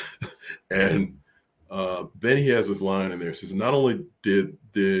 a.m. and then he has this line in there. It says, not only did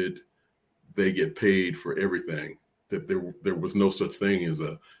they get paid for everything, that there was no such thing as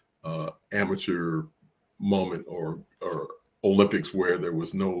a amateur moment or Olympics where there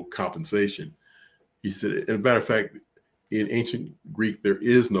was no compensation. He said, as a matter of fact, in ancient Greek, there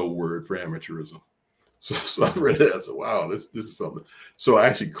is no word for amateurism. So I read that. I said, wow, this is something. So I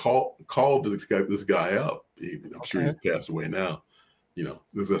actually called this guy up. I'm sure he's passed away now.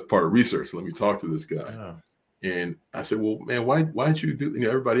 This is part of research. So let me talk to this guy. Yeah. And I said, well, man, why did you do,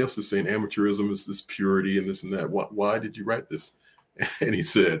 everybody else is saying amateurism is this purity and this and that. Why did you write this? And he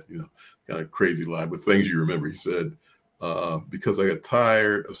said, kind of crazy line, but things you remember. He said, because I got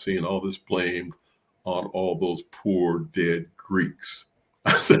tired of seeing all this blame on all those poor dead Greeks.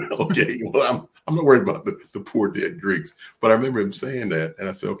 I said, okay, well, I'm not worried about the poor dead Greeks, but I remember him saying that, and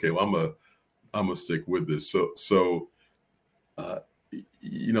I said, okay, well, I'm gonna stick with this. So as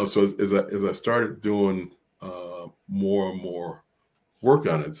I started doing more and more work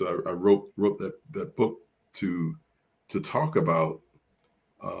on it, so I wrote that book to talk about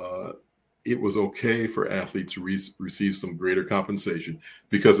it was okay for athletes to receive some greater compensation,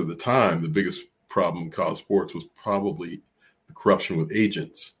 because at the time the biggest problem in college sports was probably the corruption with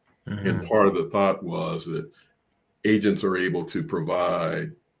agents. Mm-hmm. And part of the thought was that agents are able to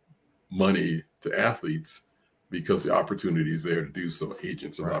provide money to athletes because the opportunity is there to do so,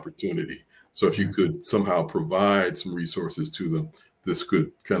 agents of opportunity. So if you could somehow provide some resources to them, this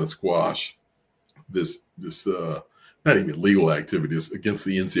could kind of squash this not even legal activity, it's against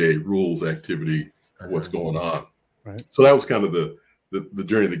the NCAA rules activity of what's going on. Right. So that was kind of the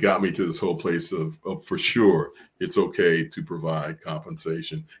journey that got me to this whole place of for sure it's okay to provide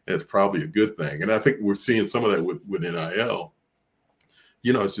compensation, and it's probably a good thing. And I think we're seeing some of that with NIL.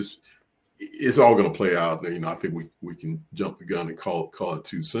 You know, it's all going to play out. You know, I think we can jump the gun and call it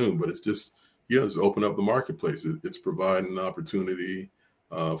too soon, but it's just, you know, just open up the marketplace. It's providing an opportunity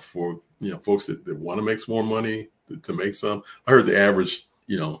for, you know, folks that want to make some more money to make some. I heard the average,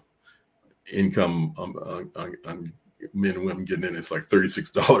 you know, income on men and women getting in, it's like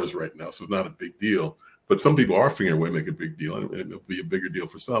 $36 right now. So it's not a big deal, but some people are figuring a way to make a big deal, and it'll be a bigger deal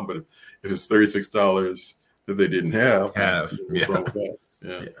for some. But if it's $36 that they didn't have, what's wrong with that?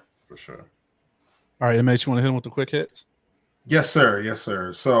 Yeah, for sure. All right, MH, you want to hit him with the quick hits? Yes, sir. Yes,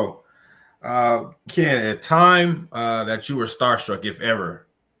 sir. So, Ken, a time that you were starstruck, if ever.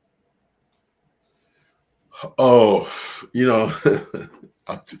 Oh, you know,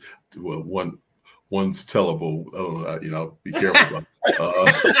 one's tellable. Oh, you know, be careful.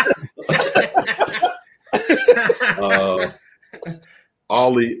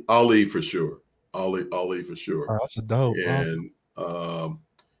 Ali for sure. Ali for sure. Oh, that's a dope. And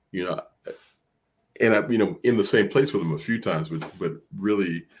you know, and I, you know, in the same place with him a few times, but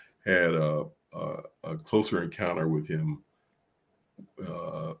really had a closer encounter with him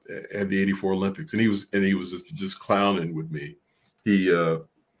at the '84 Olympics, and he was just clowning with me.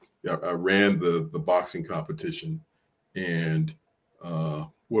 I ran the boxing competition, and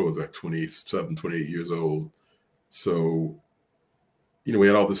what was that, 27, 28 years old. So, you know, we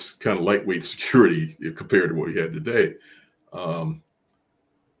had all this kind of lightweight security compared to what we had today. And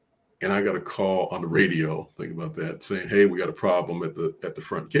I got a call on the radio, think about that, saying, "Hey, we got a problem at the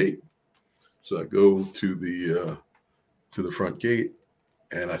front gate." So I go to the front gate,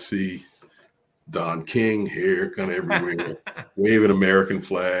 and I see Don King, hair kind of everywhere, waving American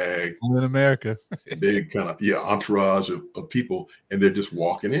flag. In America. Big kind of, entourage of people, and they're just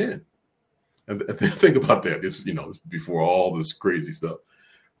walking in. And think about that. It's, you know, it's before all this crazy stuff.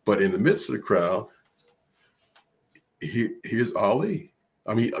 But in the midst of the crowd, here's Ali.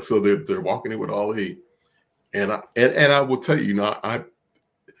 I mean, so they're walking in with Ali. And I will tell you, you know,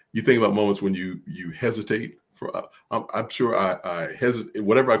 you think about moments when you hesitate. I'm sure I hesitate,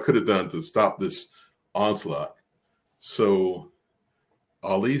 whatever I could have done to stop this onslaught. So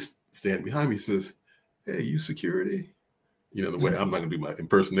Ali's standing behind me, says, "Hey, you security?" You know, the way, I'm not gonna do my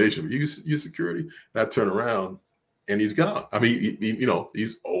impersonation, but you security. And I turn around and he's gone. I mean, you know,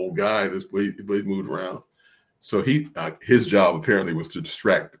 he's old guy, but he moved around. So his job apparently was to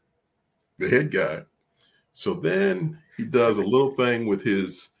distract the head guy. So then he does a little thing with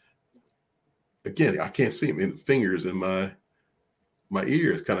his, again, I can't see him, in fingers in my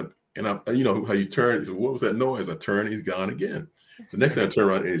ears, kind of, and you know how you turn. He said, "What was that noise?" I turn, he's gone again. The next time I turn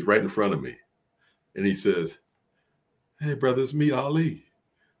around, and he's right in front of me, and he says, "Hey, brother, it's me, Ali."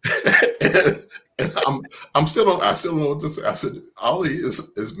 and I still don't know what to say. I said, "Ali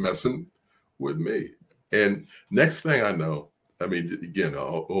is messing with me." And next thing I know, I mean, again, a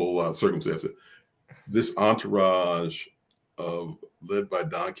whole lot of circumstances. This entourage led by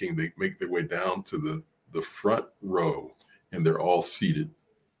Don King, they make their way down to the front row, and they're all seated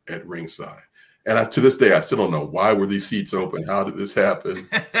at ringside. And to this day, I still don't know, why were these seats open? How did this happen?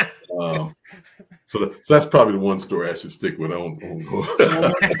 So that's probably the one story I should stick with. I won't go.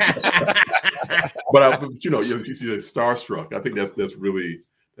 But you know, you see starstruck. I think that's really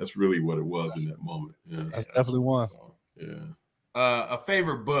what it was in that moment. Yeah. That's definitely one. Yeah. A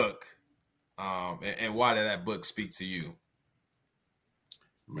favorite book, and why did that book speak to you?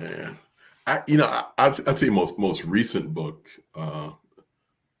 Man, I'll tell you most recent book.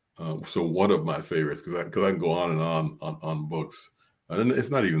 So one of my favorites, because I can go on and on books, and it's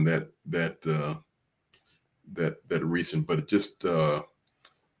not even that recent, but it just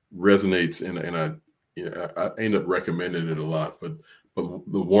resonates, and I end up recommending it a lot. But the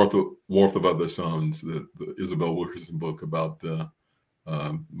warmth of Other Suns, the Isabel Wilkerson book about the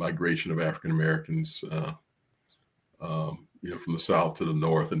migration of African Americans, from the South to the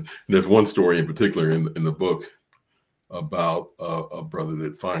North, and there's one story in particular in the book about a brother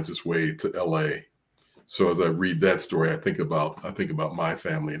that finds his way to L.A. So as I read that story, I think about my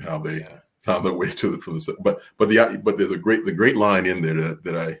family and how they found their way from the. But there's the great line in there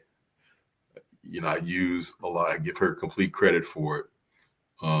that I I use a lot. I give her complete credit for it.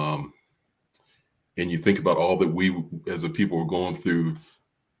 And you think about all that we as a people were going through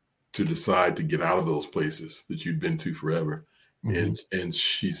to decide to get out of those places that you'd been to forever. Mm-hmm. And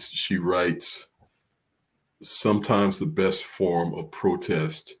she writes, sometimes the best form of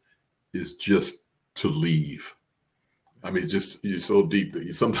protest is just to leave. I mean, you're so deep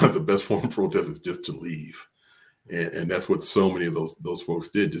that sometimes the best form of protest is just to leave. And that's what so many of those folks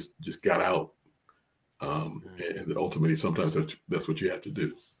did, just got out. And that ultimately sometimes that's what you have to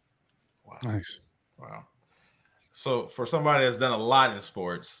do. Wow. Nice. Wow. So for somebody that's done a lot in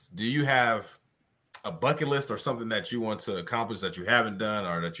sports, do you have a bucket list or something that you want to accomplish that you haven't done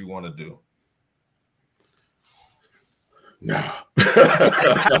or that you want to do? No.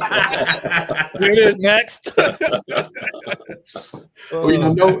 Here it is next. That's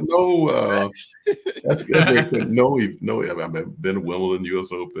good. No. I've been to Wimbledon,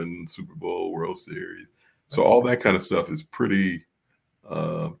 U.S. Open, Super Bowl, World Series. So all that kind of stuff is pretty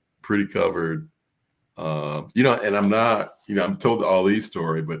covered. And I'm not, I'm told the Ali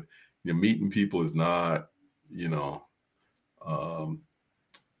story, but meeting people is not,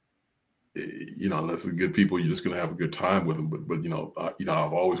 unless they're good people, you're just going to have a good time with them. But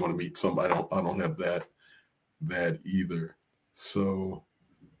I've always want to meet somebody. I don't have that either. So,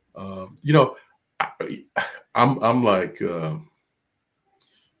 I'm like,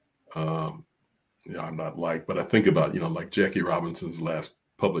 I'm not like, but I think about, like Jackie Robinson's last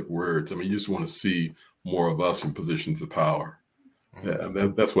public words. I mean, you just want to see more of us in positions of power.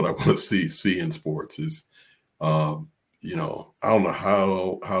 That's what I want to see in sports is, I don't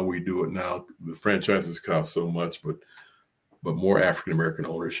know how we do it now. The franchises cost so much, but more African-American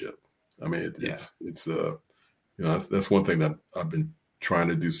ownership. I mean, that's one thing that I've been trying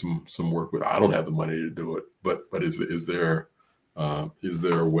to do some work with. I don't have the money to do it, but is there a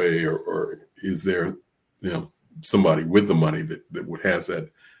way or is there, somebody with the money that would has that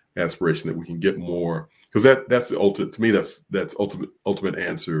aspiration that we can get more? Because that's the ultimate, to me, that's ultimate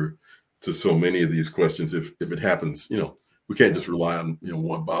answer to so many of these questions. If it happens, we can't just rely on,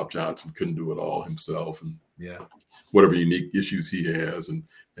 one Bob Johnson couldn't do it all himself, and whatever unique issues he has, and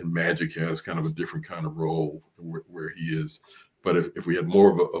Magic has kind of a different kind of role where he is. But if we had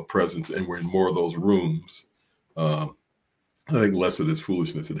more of a presence and we're in more of those rooms, I think less of this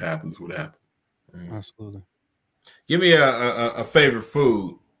foolishness that happens would happen. Absolutely. Give me a favorite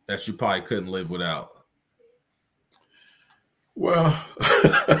food that you probably couldn't live without. Well,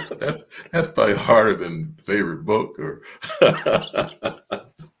 that's probably harder than favorite book or.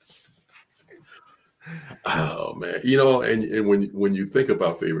 Oh man, and when you think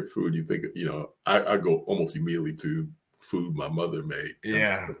about favorite food, you think I go almost immediately to food my mother made.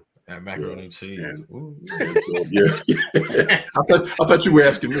 Yeah, and macaroni and cheese. And so, I thought you were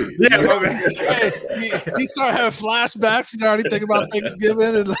asking me. Yeah, he started having flashbacks. He's already thinking about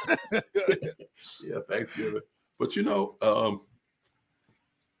Thanksgiving and Thanksgiving. But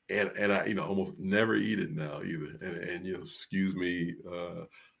and I almost never eat it now either. And excuse me,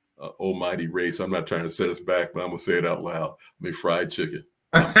 almighty race. I'm not trying to set us back, but I'm gonna say it out loud. I mean, fried chicken.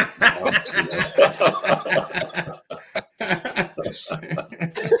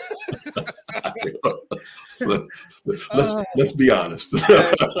 Let's be honest.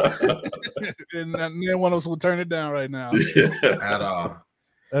 And then one of us will turn it down right now. At all.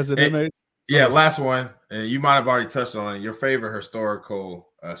 That's it. Yeah, last one. And you might have already touched on it. Your favorite historical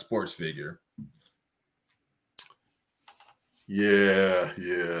sports figure. Yeah.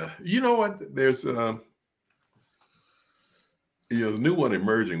 You know what? There's the new one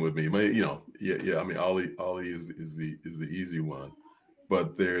emerging with me. I mean, Ali is the easy one,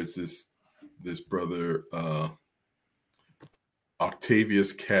 but there's this brother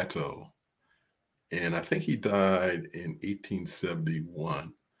Octavius Cato, and I think he died in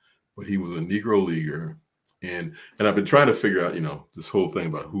 1871. But he was a Negro Leaguer, and I've been trying to figure out, this whole thing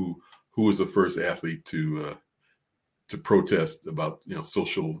about who was the first athlete to protest about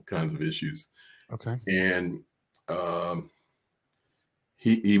social kinds of issues. Okay. And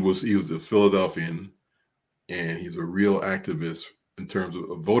he was a Philadelphian, and he's a real activist in terms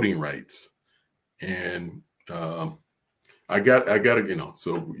of voting rights. And I got to,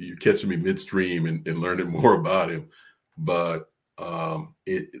 so you're catching me midstream and learning more about him, but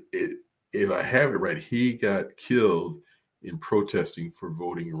if I have it right, he got killed in protesting for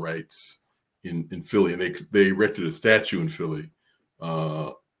voting rights in Philly, and they erected a statue in Philly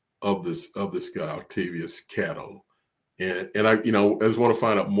of this guy Octavius Cato, and I just want to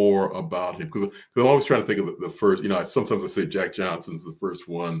find out more about him because I'm always trying to think of the first. Sometimes I say Jack Johnson's the first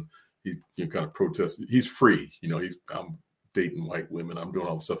one. He kind of protested. He's free, I'm dating white women. I'm doing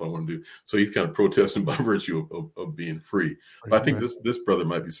all the stuff I want to do. So he's kind of protesting by virtue of being free. But I think this brother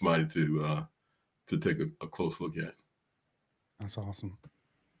might be somebody to take a close look at. That's awesome.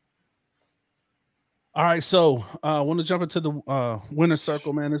 All right, so I want to jump into the winner's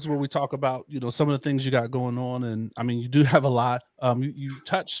circle, man. This is where we talk about, some of the things you got going on, and I mean, you do have a lot. You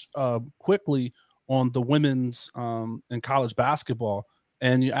touched quickly on the women's and college basketball,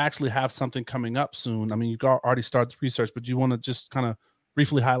 and you actually have something coming up soon. I mean, you already started the research, but do you want to just kind of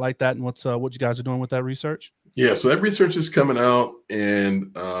briefly highlight that and what you guys are doing with that research? Yeah, so that research is coming out,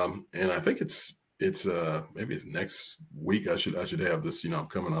 and I think it's maybe it's next week. I should have this. I'm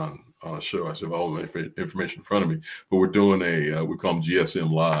coming on a show. I should have all my information in front of me. But we're doing we call them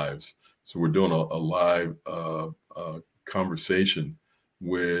GSM Lives. So we're doing a live conversation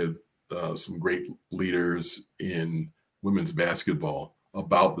with some great leaders in women's basketball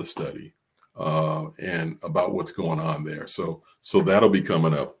about the study and about what's going on there. So that'll be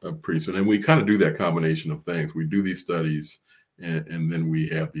coming up pretty soon. And we kind of do that combination of things. We do these studies, and then we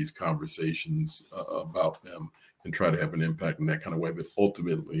have these conversations about them and try to have an impact in that kind of way. But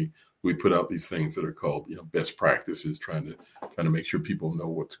ultimately, we put out these things that are called, best practices, trying to make sure people know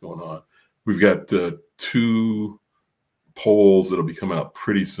what's going on. We've got 2 polls that'll be coming out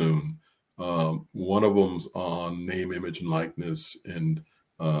pretty soon. One of them's on name, image, and likeness, and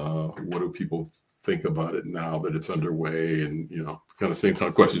what do people think about it now that it's underway? And kind of same kind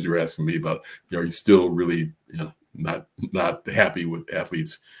of questions you were asking me about. Are you still really not happy with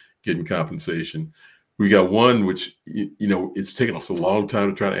athletes getting compensation? We got one which it's taken us a long time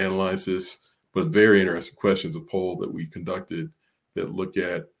to try to analyze this, but very interesting questions. A poll that we conducted that look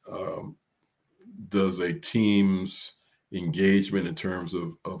at does a team's engagement in terms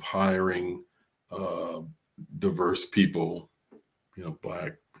of hiring diverse people,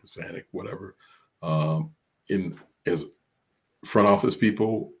 Black, Hispanic, whatever, in as front office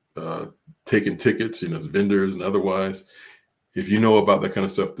people, taking tickets, as vendors and otherwise. If you know about that kind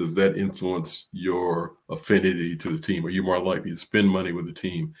of stuff, does that influence your affinity to the team? Are you more likely to spend money with the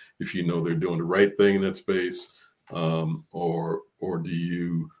team if you know they're doing the right thing in that space, or do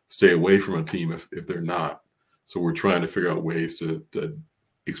you stay away from a team if they're not? So we're trying to figure out ways to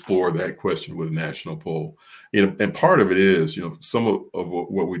explore that question with a national poll. And part of it is, some of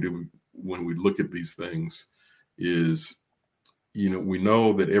what we do when we look at these things is, we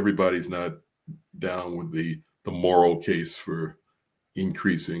know that everybody's not down with the moral case for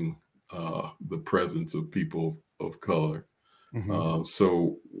increasing the presence of people of color. Mm-hmm.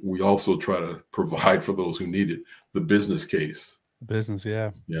 So we also try to provide for those who need it, the business case. Business,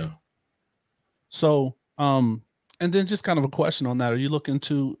 yeah. Yeah. So, and then just kind of a question on that. Are you looking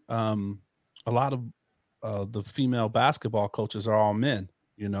to a lot of the female basketball coaches are all men,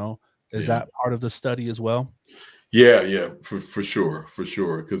 Is that part of the study as well? Yeah, for sure.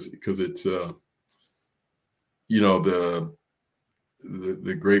 Because it's,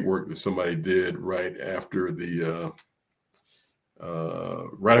 the great work that somebody did right after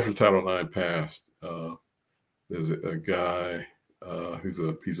Title IX passed. There's a guy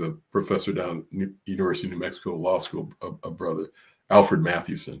he's a professor down at University of New Mexico Law School, a brother, Alfred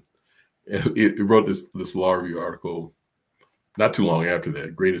Mathewson. He wrote this law review article not too long after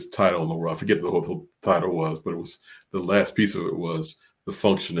that. Greatest title in the world. I forget what the whole title was, but it was the last piece of it was the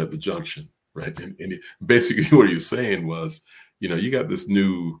function at the junction. Right. And basically what he was saying was, you got this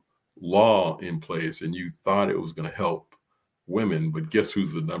new law in place and you thought it was going to help women, but guess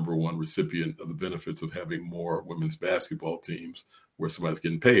who's the number one recipient of the benefits of having more women's basketball teams where somebody's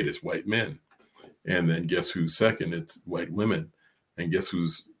getting paid? It's white men. And then guess who's second? It's white women. And guess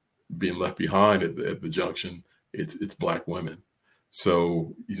who's being left behind at the junction? It's Black women.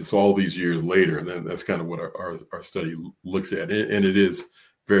 So just all these years later, and that's kind of what our study looks at. And it is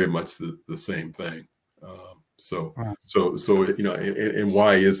very much the same thing. So and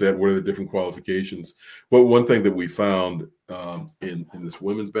why is that? What are the different qualifications? Well, one thing that we found in this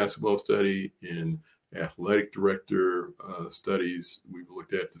women's basketball study, in athletic director studies we've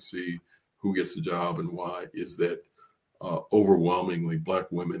looked at to see who gets the job and why, is that overwhelmingly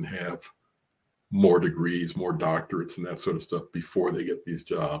Black women have more degrees, more doctorates, and that sort of stuff before they get these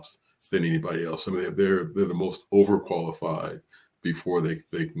jobs than anybody else. I mean, they're the most overqualified before they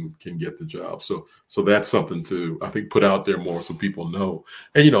can get the job. So that's something to, I think, put out there more so people know.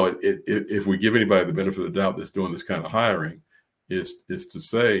 And, if we give anybody the benefit of the doubt that's doing this kind of hiring, is to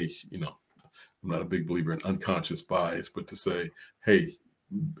say, I'm not a big believer in unconscious bias, but to say, hey,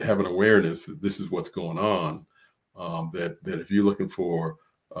 have an awareness that this is what's going on, that if you're looking for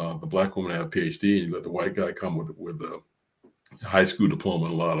the Black woman to have a PhD and you let the white guy come with a high school diploma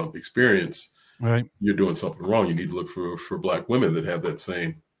and a lot of experience, right, you're doing something wrong. You need to look for Black women that have that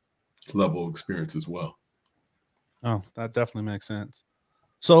same level of experience as well. Oh, that definitely makes sense.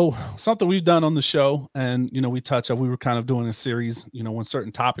 So something we've done on the show, and we were kind of doing a series, when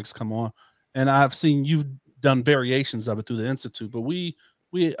certain topics come on, and I've seen you've done variations of it through the Institute, but we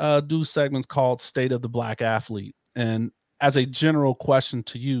do segments called State of the Black Athlete. And as a general question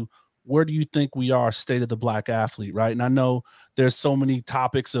to you, where do you think we are state of the Black athlete, right? And I know there's so many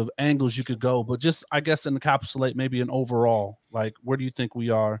topics of angles you could go, but just, I guess, encapsulate maybe an overall, like, where do you think we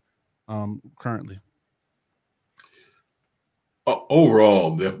are currently?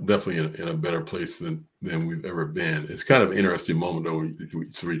 Overall, definitely in a better place than we've ever been. It's kind of an interesting moment, though,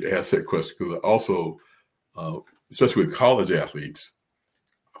 to ask that question, because also, especially with college athletes,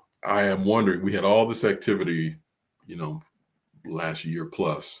 I am wondering, we had all this activity, last year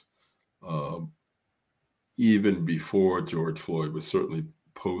plus, even before George Floyd, but certainly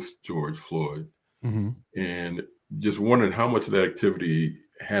post George Floyd. Mm-hmm. And just wondering how much of that activity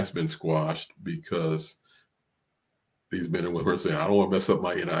has been squashed because these men and women are saying, I don't want to mess up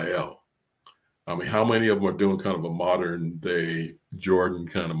my NIL. I mean, how many of them are doing kind of a modern day Jordan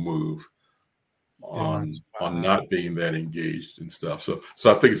kind of move on not being that engaged and stuff? So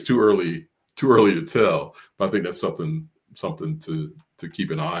I think it's too early to tell, but I think that's something to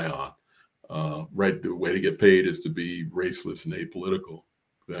keep an eye on. Right, the way to get paid is to be raceless and apolitical.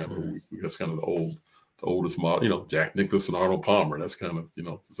 That's kind of the oldest model. Jack Nicklaus and Arnold Palmer. That's kind of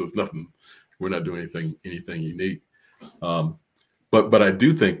so it's nothing. We're not doing anything unique. But I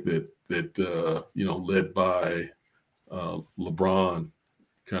do think that led by LeBron,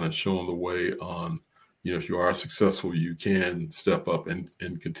 kind of showing the way on, if you are successful, you can step up and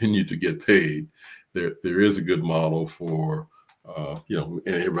continue to get paid. There is a good model for, and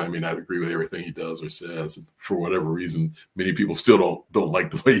everybody may not agree with everything he does or says for whatever reason. Many people still don't like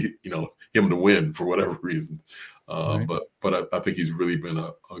the way, him to win for whatever reason. Right. But I think he's really been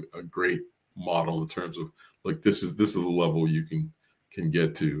a great model in terms of, like, this is the level you can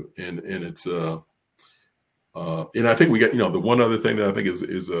get to. And it's, and I think we got, the one other thing that I think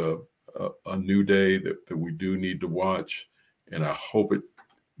is a new day that we do need to watch. And I hope it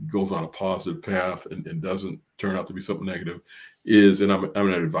goes on a positive path and doesn't turn out to be something negative, is, and I'm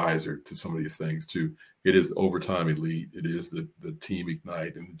an advisor to some of these things too. It is the Overtime Elite. It is the Team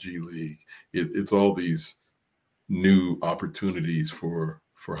Ignite and the G League. It's all these new opportunities for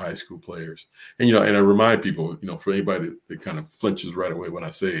high school players. And, and I remind people, for anybody that kind of flinches right away when I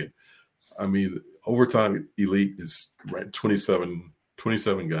say it, I mean, the Overtime Elite is right 27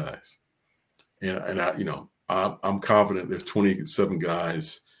 guys. And I, I'm confident there's 27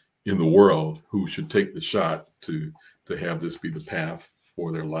 guys in the world who should take the shot to have this be the path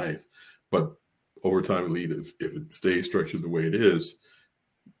for their life. But Overtime Elite, if it stays structured the way it is,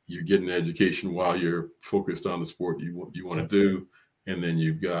 you're getting an education while you're focused on the sport you want to do. And then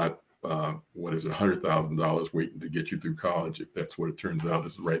you've got, $100,000 waiting to get you through college, if that's what it turns out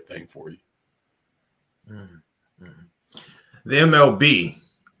is the right thing for you. Mm-hmm. The MLB,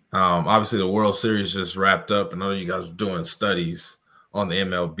 obviously the World Series just wrapped up. I know you guys are doing studies on the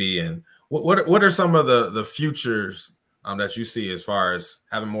MLB. And what are some of the futures that you see as far as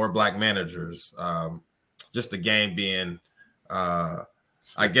having more Black managers, just the game being, I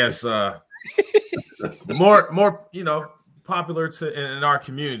guess, more popular in our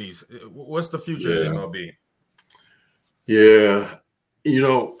communities? What's the future of the MLB? Yeah,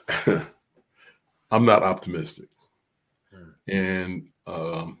 I'm not optimistic, and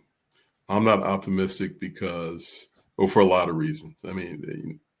I'm not optimistic because, for a lot of reasons. I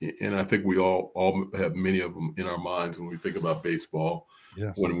mean, and I think we all have many of them in our minds when we think about baseball.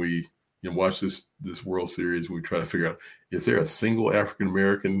 Yes. When we watch this World Series, we try to figure out, is there a single African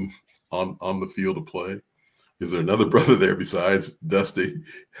American on the field to play? Is there another brother there besides Dusty?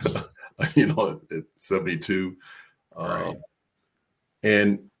 At 72, Right.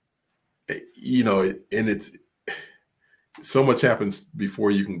 and it's so much happens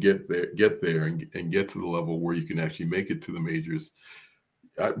before you can get there and get to the level where you can actually make it to the majors.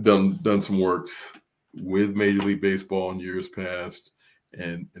 I've done some work with Major League Baseball in years past,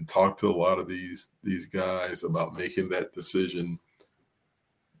 and talked to a lot of these guys about making that decision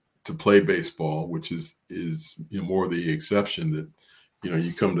to play baseball, which is more the exception, that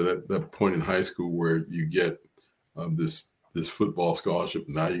you come to that point in high school where you get this football scholarship,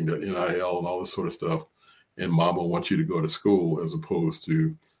 now you can get NIL and all this sort of stuff, and mama wants you to go to school, as opposed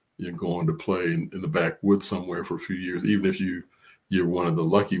to going to play in the backwoods somewhere for a few years, even if you're one of the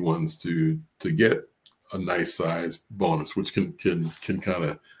lucky ones to get a nice size bonus, which can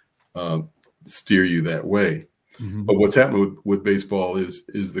kind of steer you that way. But what's happening with baseball is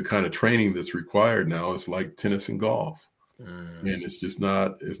the kind of training that's required now is like tennis and golf. And it's just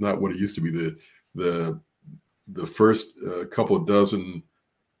not what it used to be. The first couple of dozen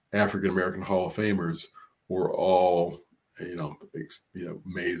African-American Hall of Famers were all,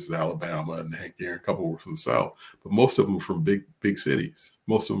 Mays, Alabama, and Hank Aaron, a couple were from the South, but most of them were from big cities.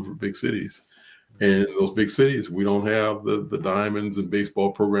 And in those big cities, we don't have the diamonds and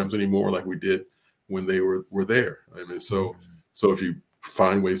baseball programs anymore like we did when they were there. I mean, so if you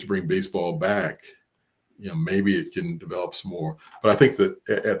find ways to bring baseball back, maybe it can develop some more. But I think that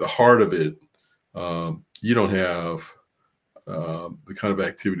at the heart of it, you don't have the kind of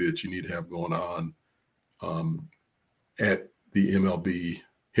activity that you need to have going on at the MLB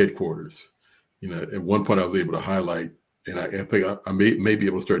headquarters. At one point I was able to highlight, and I think I may be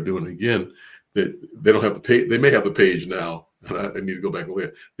able to start doing it again, that they don't have the page. They may have the page now, and I need to go back and look at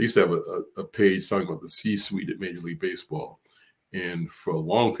it. They used to have a page talking about the C-suite at Major League Baseball. And for a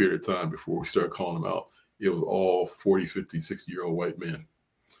long period of time before we started calling them out, it was all 40, 50, 60-year-old white men.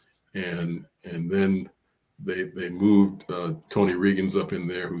 And then they moved Tony Regan's up in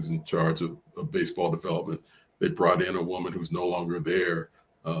there, who's in charge of baseball development. They brought in a woman who's no longer there,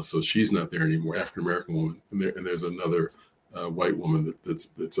 so she's not there anymore, African-American woman. And there's another white woman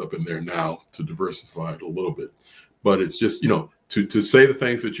that's up in there now to diversify it a little bit. But it's just, to say the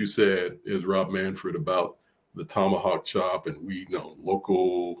things that you said is Rob Manfred about the tomahawk chop and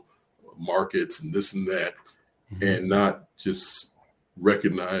local markets and this and that, and not just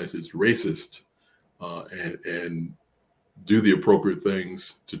recognize it's racist and do the appropriate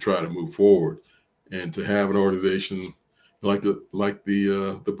things to try to move forward, and to have an organization like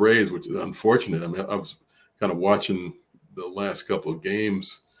the Braves, which is unfortunate. I mean, I was kind of watching the last couple of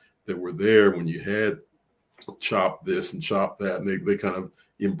games that were there when you had chop this and chop that, and they kind of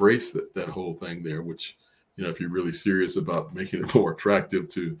embraced that whole thing there, which, if you're really serious about making it more attractive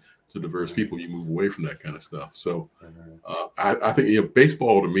to diverse people, you move away from that kind of stuff. So I think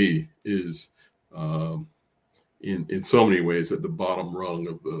baseball to me is in so many ways at the bottom rung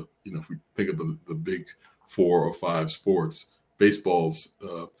of the, if we think of the big 4 or 5 sports, baseball's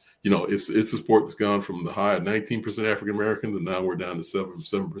it's a sport that's gone from the high of 19% African Americans, and now we're down to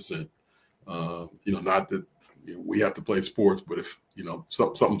 7%. Not that we have to play sports, but if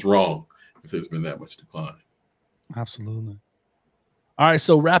something's wrong if there's been that much decline. Absolutely. All right,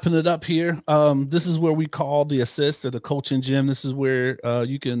 so wrapping it up here, this is where we call the assist or the coaching gym. This is where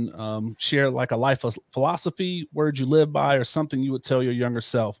you can share like a life philosophy, words you live by, or something you would tell your younger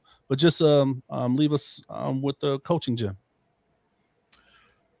self. But just leave us with the coaching gym.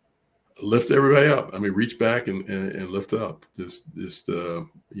 Lift everybody up. I mean, reach back and lift up. Just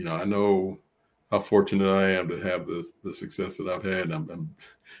I know how fortunate I am to have the success that I've had. I'm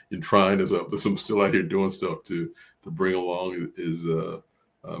in trying as I'm still out here doing stuff to bring along is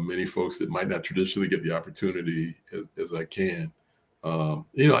many folks that might not traditionally get the opportunity as I can. And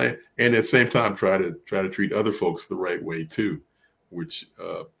at the same time try to treat other folks the right way too, which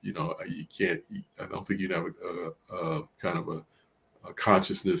you can't. I don't think you'd have a kind of a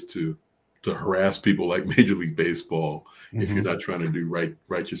consciousness to harass people like Major League Baseball if you're not trying to do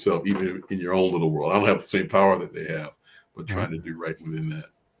right yourself, even in your own little world. I don't have the same power that they have, but trying to do right within that.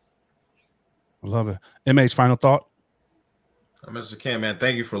 I love it. MH, final thought? Mr. Ken, man,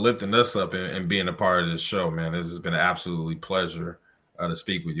 thank you for lifting us up and being a part of this show, man. This has been an absolutely pleasure to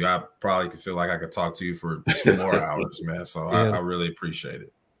speak with you. I probably could feel like I could talk to you for 2 more hours, man. So I really appreciate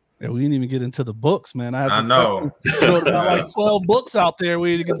it. Yeah, we didn't even get into the books, man. I know. Like 12 books out there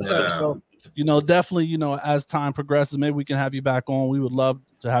we need to get in touch. So, definitely, as time progresses, maybe we can have you back on. We would love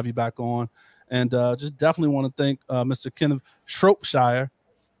to have you back on. And just definitely want to thank Mr. Kenneth Shropshire.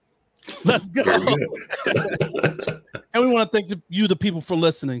 Let's go. And we want to thank the people for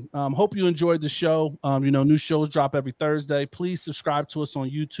listening. Hope you enjoyed the show. New shows drop every Thursday. Please subscribe to us on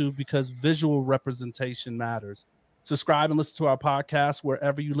YouTube because visual representation matters. Subscribe and listen to our podcast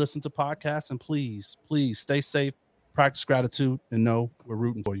wherever you listen to podcasts. And please stay safe, practice gratitude, and know we're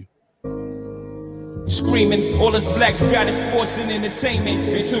rooting for you. Screaming, all us blacks got is sports and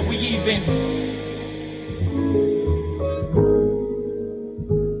entertainment until we even.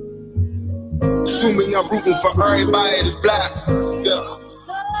 Assuming I'm rooting for everybody that's black. Yeah.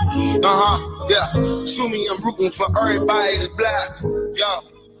 Yeah. Assuming I'm rooting for everybody that's black. Yo.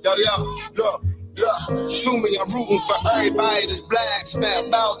 Assuming I'm rooting for everybody that's black. Spent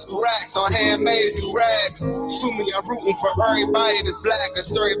about 2 racks on handmade new rags. Assuming I'm rooting for everybody that's black.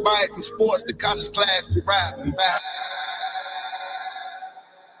 That's everybody from sports to college class to rap and back.